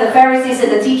 that of the Pharisees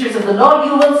and the teachers of the law,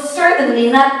 you will certainly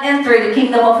not enter the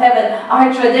kingdom of heaven.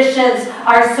 Our traditions,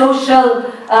 our social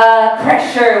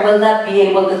pressure will not be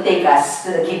able to take us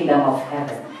to the kingdom of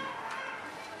heaven.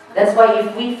 That's why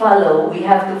if we follow, we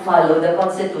have to follow the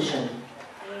Constitution.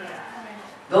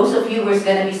 Those of you who are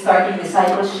going to be starting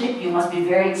discipleship, you must be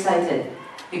very excited.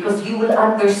 Because you will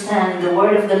understand the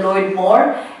word of the Lord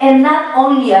more. And not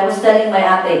only, I was telling my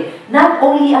ate, not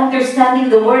only understanding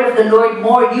the word of the Lord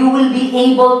more, you will be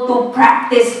able to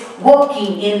practice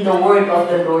walking in the word of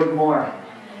the Lord more.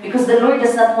 Because the Lord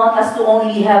does not want us to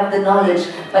only have the knowledge,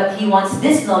 but He wants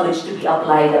this knowledge to be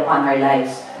applied upon our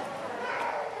lives.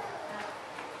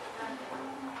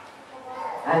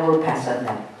 I will pass on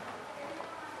that.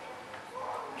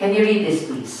 Can you read this,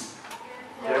 please?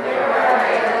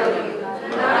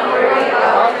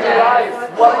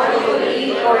 What you will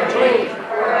eat or drink,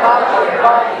 or about your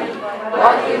body,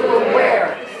 what you will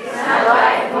wear. Is not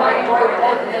life more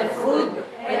important than food,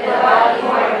 and the body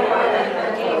more important than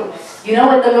clothes? You know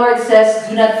what the Lord says,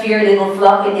 do not fear, little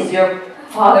flock, it is your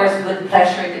Father's good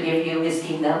pleasure to give you His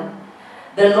kingdom.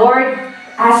 The Lord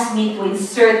asked me to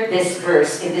insert this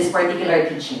verse in this particular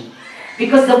teaching.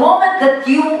 Because the moment that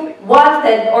you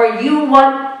wanted, or you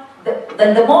want,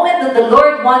 the moment that the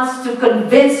Lord wants to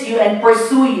convince you and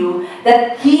pursue you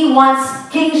that He wants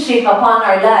kingship upon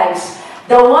our lives,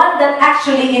 the one that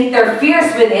actually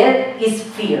interferes with it is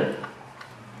fear.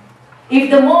 If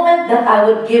the moment that I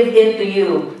would give in to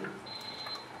you,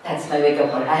 that's my wake-up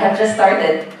call. I have just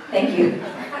started. Thank you.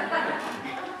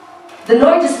 The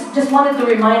Lord just wanted to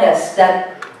remind us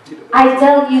that I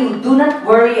tell you, do not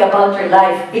worry about your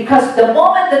life, because the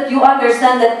moment that you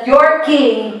understand that your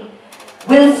King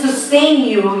will sustain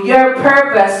you, your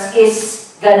purpose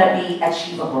is gonna be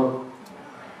achievable.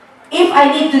 If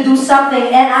I need to do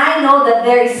something and I know that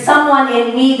there is someone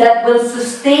in me that will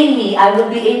sustain me, I will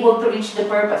be able to reach the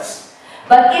purpose.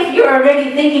 But if you're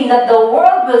already thinking that the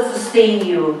world will sustain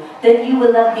you, then you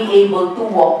will not be able to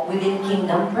walk within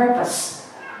kingdom purpose.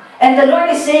 And the Lord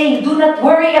is saying, do not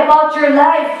worry about your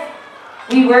life.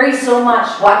 We worry so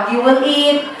much. What you will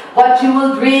eat, what you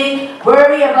will drink,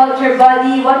 worry about your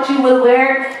body, what you will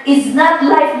wear. Is not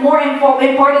life more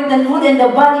important than food, and the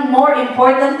body more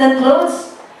important than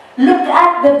clothes? Look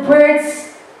at the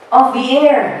birds of the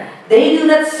air. They do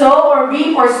not sow or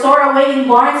reap or store away in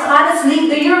barns. Honestly,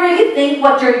 do you really think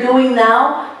what you're doing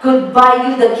now could buy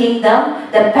you the kingdom,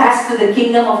 the path to the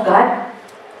kingdom of God?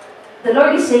 The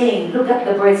Lord is saying, look at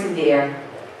the birds in the air.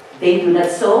 They do not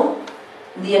sow.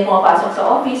 Hindi yan pumapasok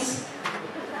sa office.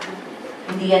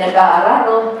 Hindi yan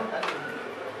nag-aararo.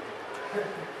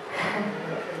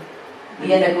 Hindi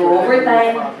yan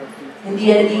nag-overtime. Hindi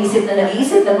yan nag-iisip na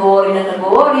nag-iisip, nag-worry na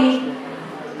nag-worry.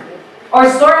 Or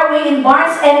store away in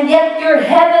barns, and yet your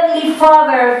heavenly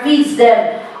Father feeds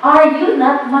them. Are you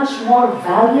not much more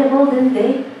valuable than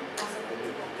they?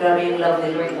 Grabe yung love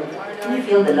ni Lord. Can you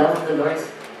feel the love of the Lord?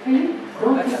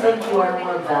 Don't you think you are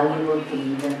more valuable to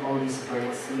me than all these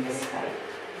birds in the sky?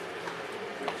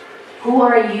 Who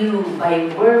are you by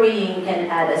worrying can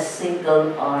add a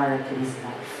single R to this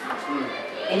life?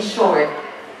 In short,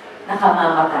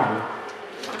 nakamamatay.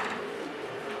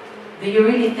 Do you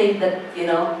really think that,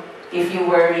 if you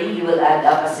worry, you will add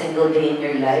up a single day in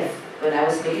your life? When I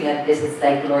was looking at this, it's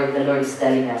like, Lord, the Lord is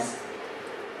telling us,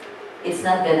 it's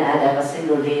not going to add up a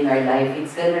single day in our life.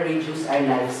 It's going to reduce our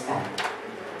lifespan.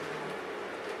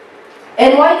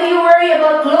 And why do you worry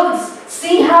about clothes?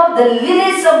 See how the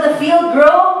lilies of the field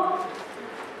grow?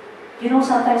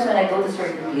 Sometimes when I go to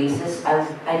certain places,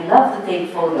 I love to take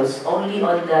photos only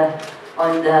on the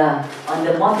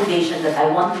motivation that I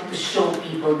wanted to show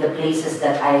people the places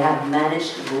that I have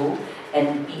managed to go,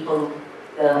 and people,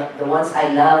 the ones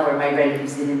I love or my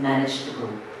relatives didn't manage to go.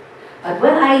 But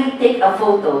when I take a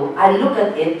photo, I look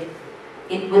at it,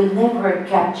 it will never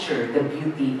capture the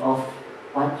beauty of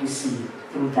what you see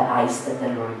through the eyes that the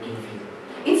Lord gave you.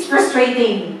 It's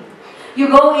frustrating. You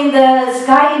go in the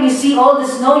sky and you see all the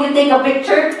snow, you take a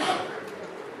picture.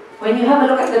 When you have a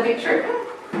look at the picture,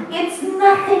 it's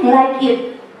nothing like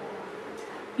it.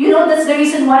 That's the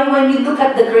reason why when you look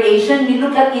at the creation, you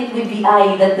look at it with the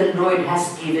eye that the Lord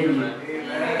has given you.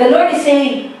 The Lord is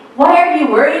saying, why are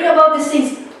you worrying about these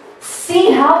things?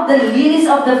 See how the lilies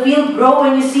of the field grow.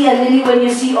 When you see a lily, when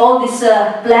you see all these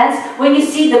plants, when you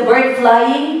see the bird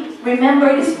flying,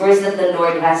 remember this verse that the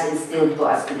Lord has instilled to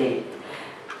us today.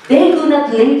 They do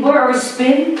not labor or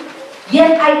spin,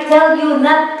 yet I tell you,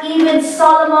 not even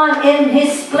Solomon in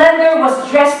his splendor was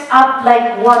dressed up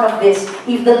like one of this.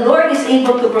 If the Lord is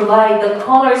able to provide the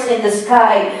colors in the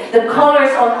sky, the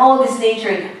colors on all this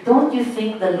nature, don't you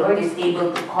think the Lord is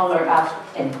able to color up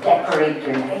and decorate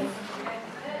your life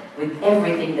with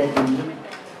everything that you need?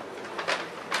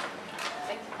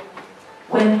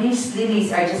 When these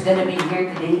lilies are just going to be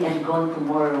here today and gone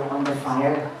tomorrow on the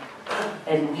fire,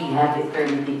 and we have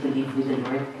eternity to live with the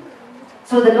Lord.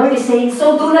 So the Lord is saying,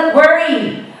 so do not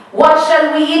worry. What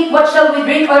shall we eat? What shall we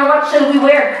drink? Or what shall we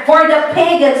wear? For the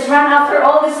pagans run after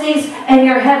all these things, and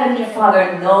your heavenly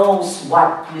Father knows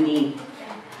what you need.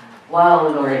 Wow,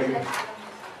 Lord.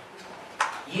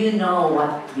 You know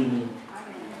what we need.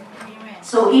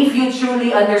 So if you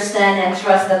truly understand and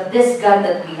trust that this God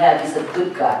that we have is a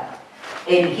good God,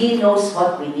 and He knows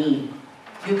what we need,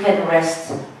 you can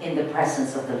rest in the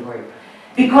presence of the Lord.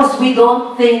 Because we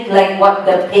don't think like what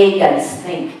the pagans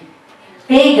think.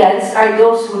 Pagans are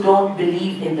those who don't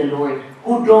believe in the Lord,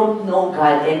 who don't know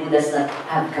God, and who does not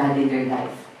have God in their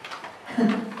life.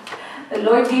 The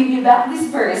Lord gave me back this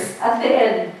verse at the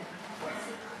end.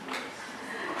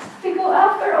 Because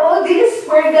after all this,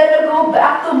 we're gonna go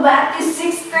back to Matthew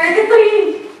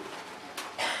 6:33.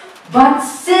 But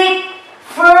seek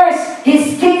first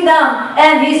His kingdom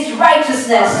and His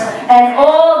righteousness, and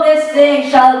all these things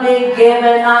shall be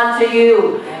given unto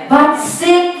you. But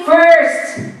seek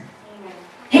first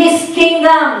His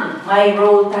kingdom may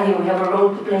role tayo. We have a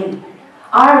role to play.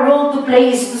 Our role to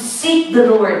play is to seek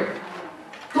the Lord,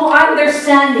 to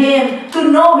understand Him,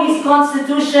 to know His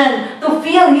constitution, to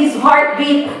feel His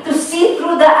heartbeat, to see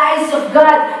through the eyes of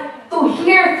God, to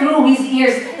hear through His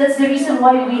ears. That's the reason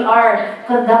why we are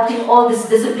conducting all this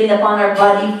discipline upon our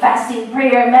body, fasting,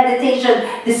 prayer, meditation,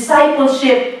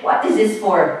 discipleship. What is this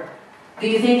for? Do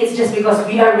you think it's just because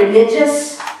we are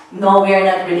religious? No, we are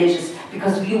not religious.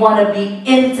 Because we want to be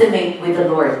intimate with the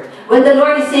Lord. When the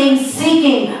Lord is saying,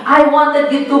 seeking, I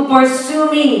wanted you to pursue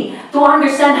me, to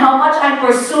understand how much I'm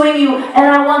pursuing you, and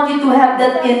I want you to have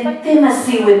that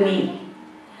intimacy with me.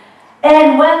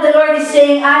 And when the Lord is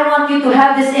saying, I want you to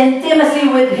have this intimacy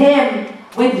with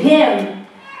Him,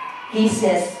 He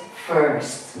says,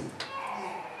 first.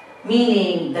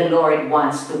 Meaning, the Lord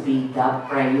wants to be the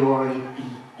priority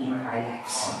in our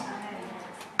lives.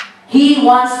 He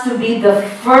wants to be the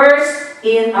first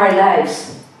in our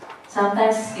lives.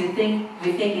 Sometimes we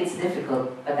think it's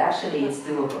difficult, but actually it's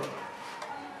doable.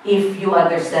 If you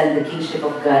understand the kingship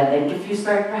of God and if you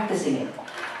start practicing it.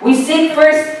 We seek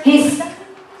first His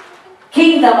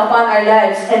kingdom upon our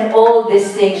lives, and all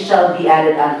these things shall be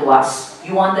added unto us.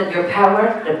 You wanted your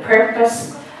power, the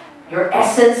purpose, your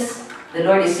essence. The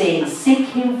Lord is saying,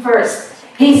 seek Him first.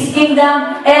 His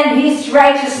kingdom and His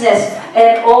righteousness,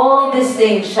 and all these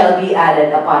things shall be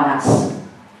added upon us.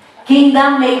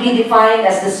 Kingdom may be defined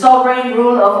as the sovereign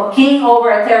rule of a king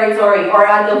over a territory or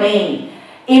a domain,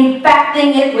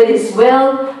 impacting it with his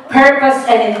will, purpose,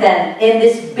 and intent. In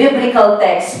this biblical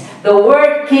text, the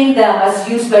word kingdom as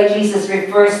used by Jesus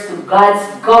refers to God's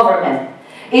government.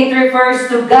 It refers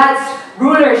to God's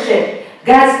rulership,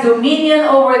 God's dominion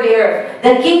over the earth.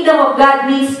 The kingdom of God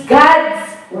means God's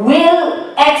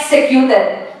will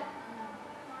executed.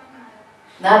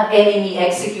 Not enemy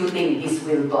executing His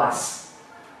will to us.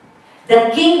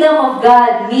 The kingdom of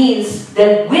God means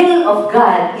the will of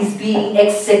God is being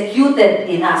executed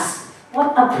in us.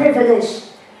 What a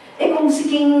privilege! Eh kung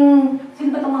sino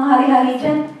ba itong mga hari-hari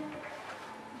dyan?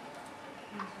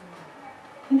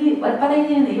 Hindi, patay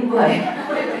niya na yung buhay.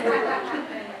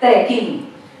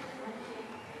 King.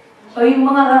 O yung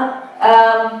mga,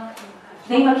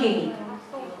 name a king.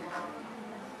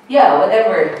 Yeah,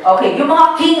 whatever. Okay, yung mga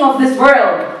king of this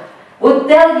world would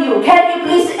tell you, can you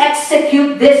please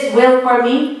execute this will for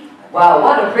me? Wow,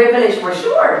 what a privilege for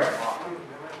sure.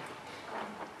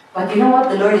 But you know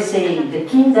what the Lord is saying? The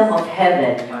kingdom of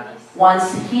heaven,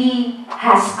 once He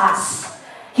has us,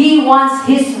 He wants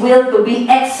His will to be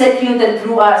executed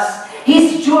through us,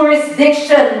 His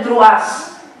jurisdiction through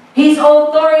us, His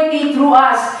authority through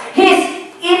us, His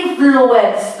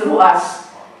influence through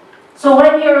us. So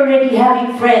when you're already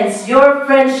having friends, your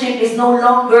friendship is no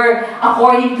longer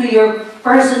according to your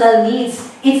personal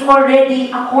needs. It's already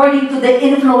according to the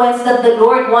influence that the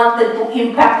Lord wanted to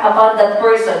impact upon that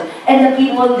person and the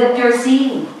people that you're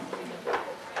seeing.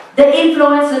 The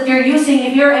influence that you're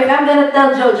using, if I'm gonna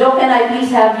tell Joe, can I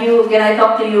please have you, can I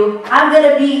talk to you? I'm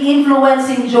gonna be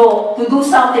influencing Joe to do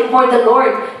something for the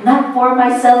Lord, not for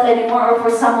myself anymore or for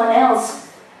someone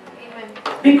else.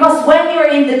 Because when you're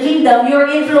in the kingdom, your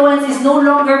influence is no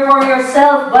longer for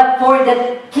yourself, but for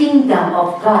the kingdom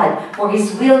of God, for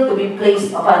His will to be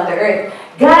placed upon the earth.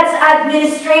 God's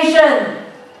administration,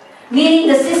 meaning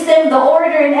the system, the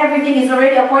order, and everything is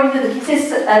already according to the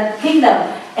kingdom,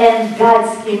 and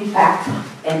God's impact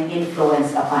and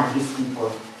influence upon His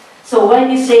people. So when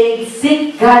you say,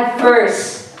 seek God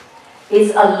first,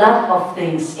 it's a lot of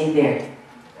things in there.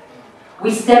 We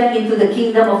step into the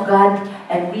kingdom of God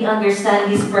and we understand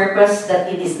His purpose,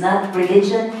 that it is not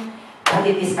religion, but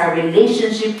it is our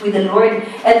relationship with the Lord.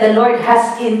 And the Lord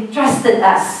has entrusted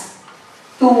us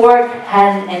to work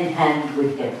hand in hand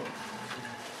with Him.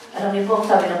 Alam niyo po,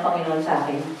 sabi ng Panginoon sa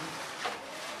akin,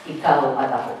 ikaw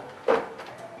at ako.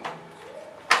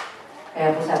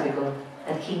 Kaya po sabi ko,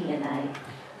 the King and I,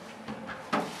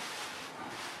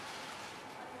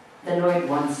 the Lord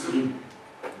wants you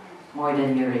more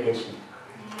than your religion.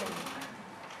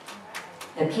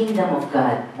 The kingdom of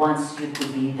God wants you to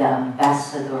be the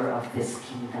ambassador of this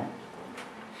kingdom.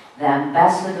 The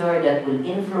ambassador that will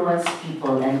influence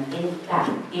people and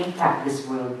impact this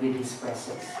world with His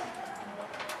presence.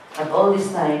 But all this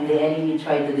time, the enemy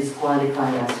tried to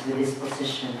disqualify us with this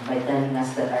position by telling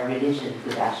us that our religion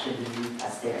could actually lead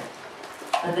us there.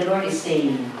 But the Lord is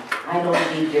saying, I don't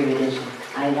need your religion.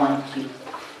 I want you.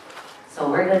 So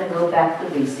we're going to go back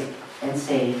to basic and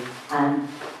say,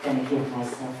 I'm going to give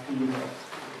myself to you, Lord.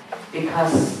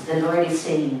 Because the Lord is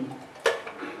saying,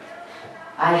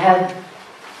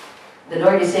 the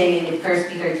Lord is saying in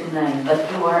 1 Peter 2:9, but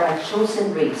you are a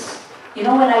chosen race. You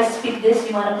know, when I speak this,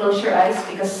 you want to close your eyes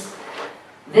because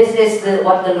This is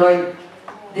what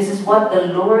the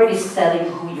Lord is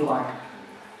telling who you are.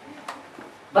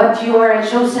 But you are a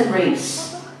chosen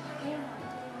race,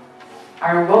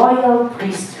 a royal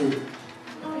priesthood,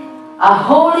 a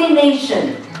holy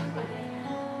nation,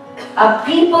 a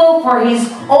people for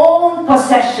His own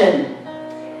possession,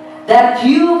 that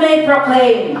you may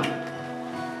proclaim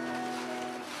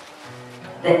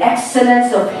the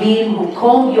excellence of Him who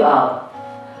called you out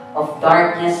of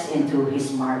darkness into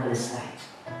His marvelous light.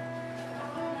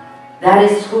 That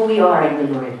is who we are in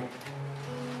the Lord.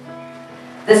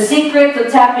 The secret to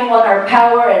tapping on our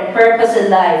power and purpose in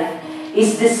life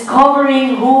is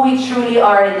discovering who we truly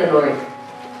are in the Lord.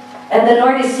 And the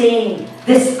Lord is saying,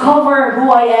 discover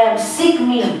who I am, seek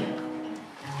me,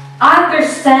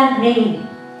 understand me,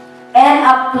 and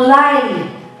apply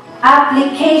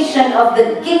application of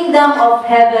the kingdom of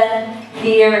heaven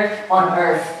here on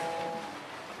earth.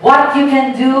 What you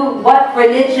can do, what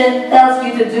religion tells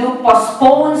you to do,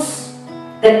 postpones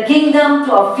the kingdom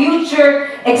to a future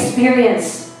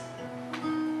experience.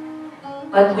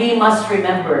 But we must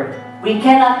remember, we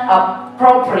cannot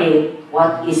appropriate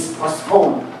what is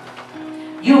postponed.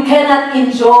 You cannot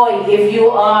enjoy if you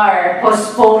are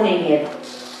postponing it.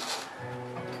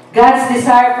 God's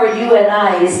desire for you and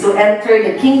I is to enter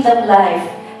the kingdom life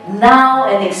now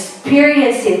and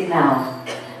experience it now.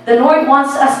 The Lord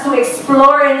wants us to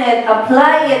explore in it,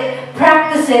 apply it,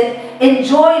 practice it,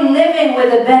 enjoy living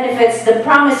with the benefits, the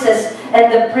promises,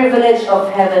 and the privilege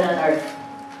of heaven and earth.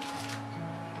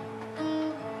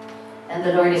 And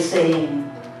the Lord is saying,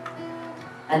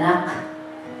 Anak,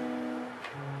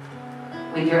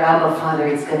 with your Abba Father,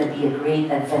 it's going to be a great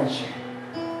adventure.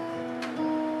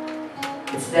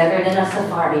 It's better than a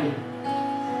safari.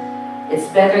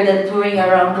 It's better than touring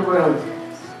around the world.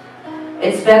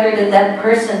 It's better than that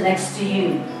person next to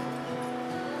you.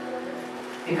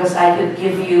 Because I could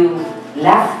give you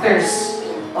laughters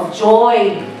of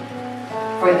joy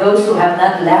for those who have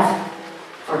not laughed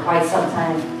for quite some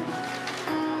time.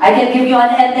 I can give you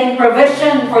unending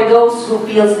provision for those who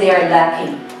feels they are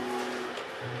lacking.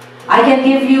 I can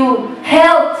give you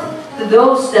health to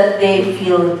those that they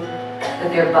feel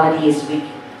that their body is weak.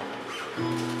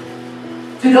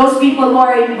 To those people who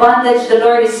are in bondage, the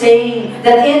Lord is saying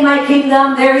that in my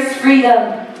kingdom there is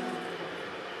freedom.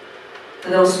 To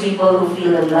those people who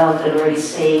feel in love, the Lord is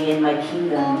saying, in my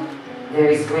kingdom there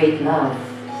is great love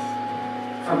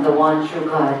from the one true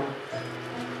God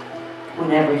who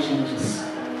never changes.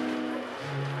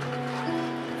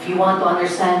 If you want to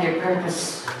understand your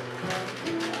purpose,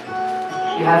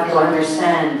 you have to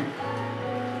understand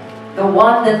the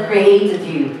one that created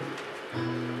you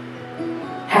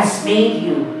has made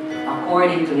you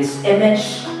according to His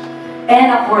image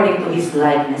and according to His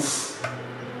likeness.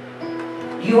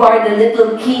 You are the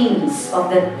little kings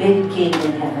of that big king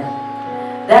in heaven.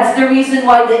 That's the reason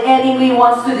why the enemy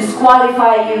wants to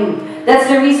disqualify you. That's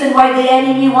the reason why the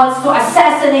enemy wants to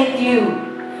assassinate you.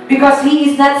 Because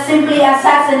he is not simply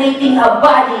assassinating a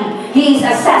body, he is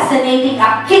assassinating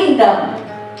a kingdom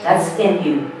that's in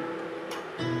you.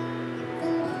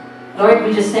 Lord,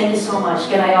 we just thank you so much.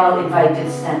 Can I all invite you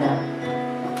to stand up?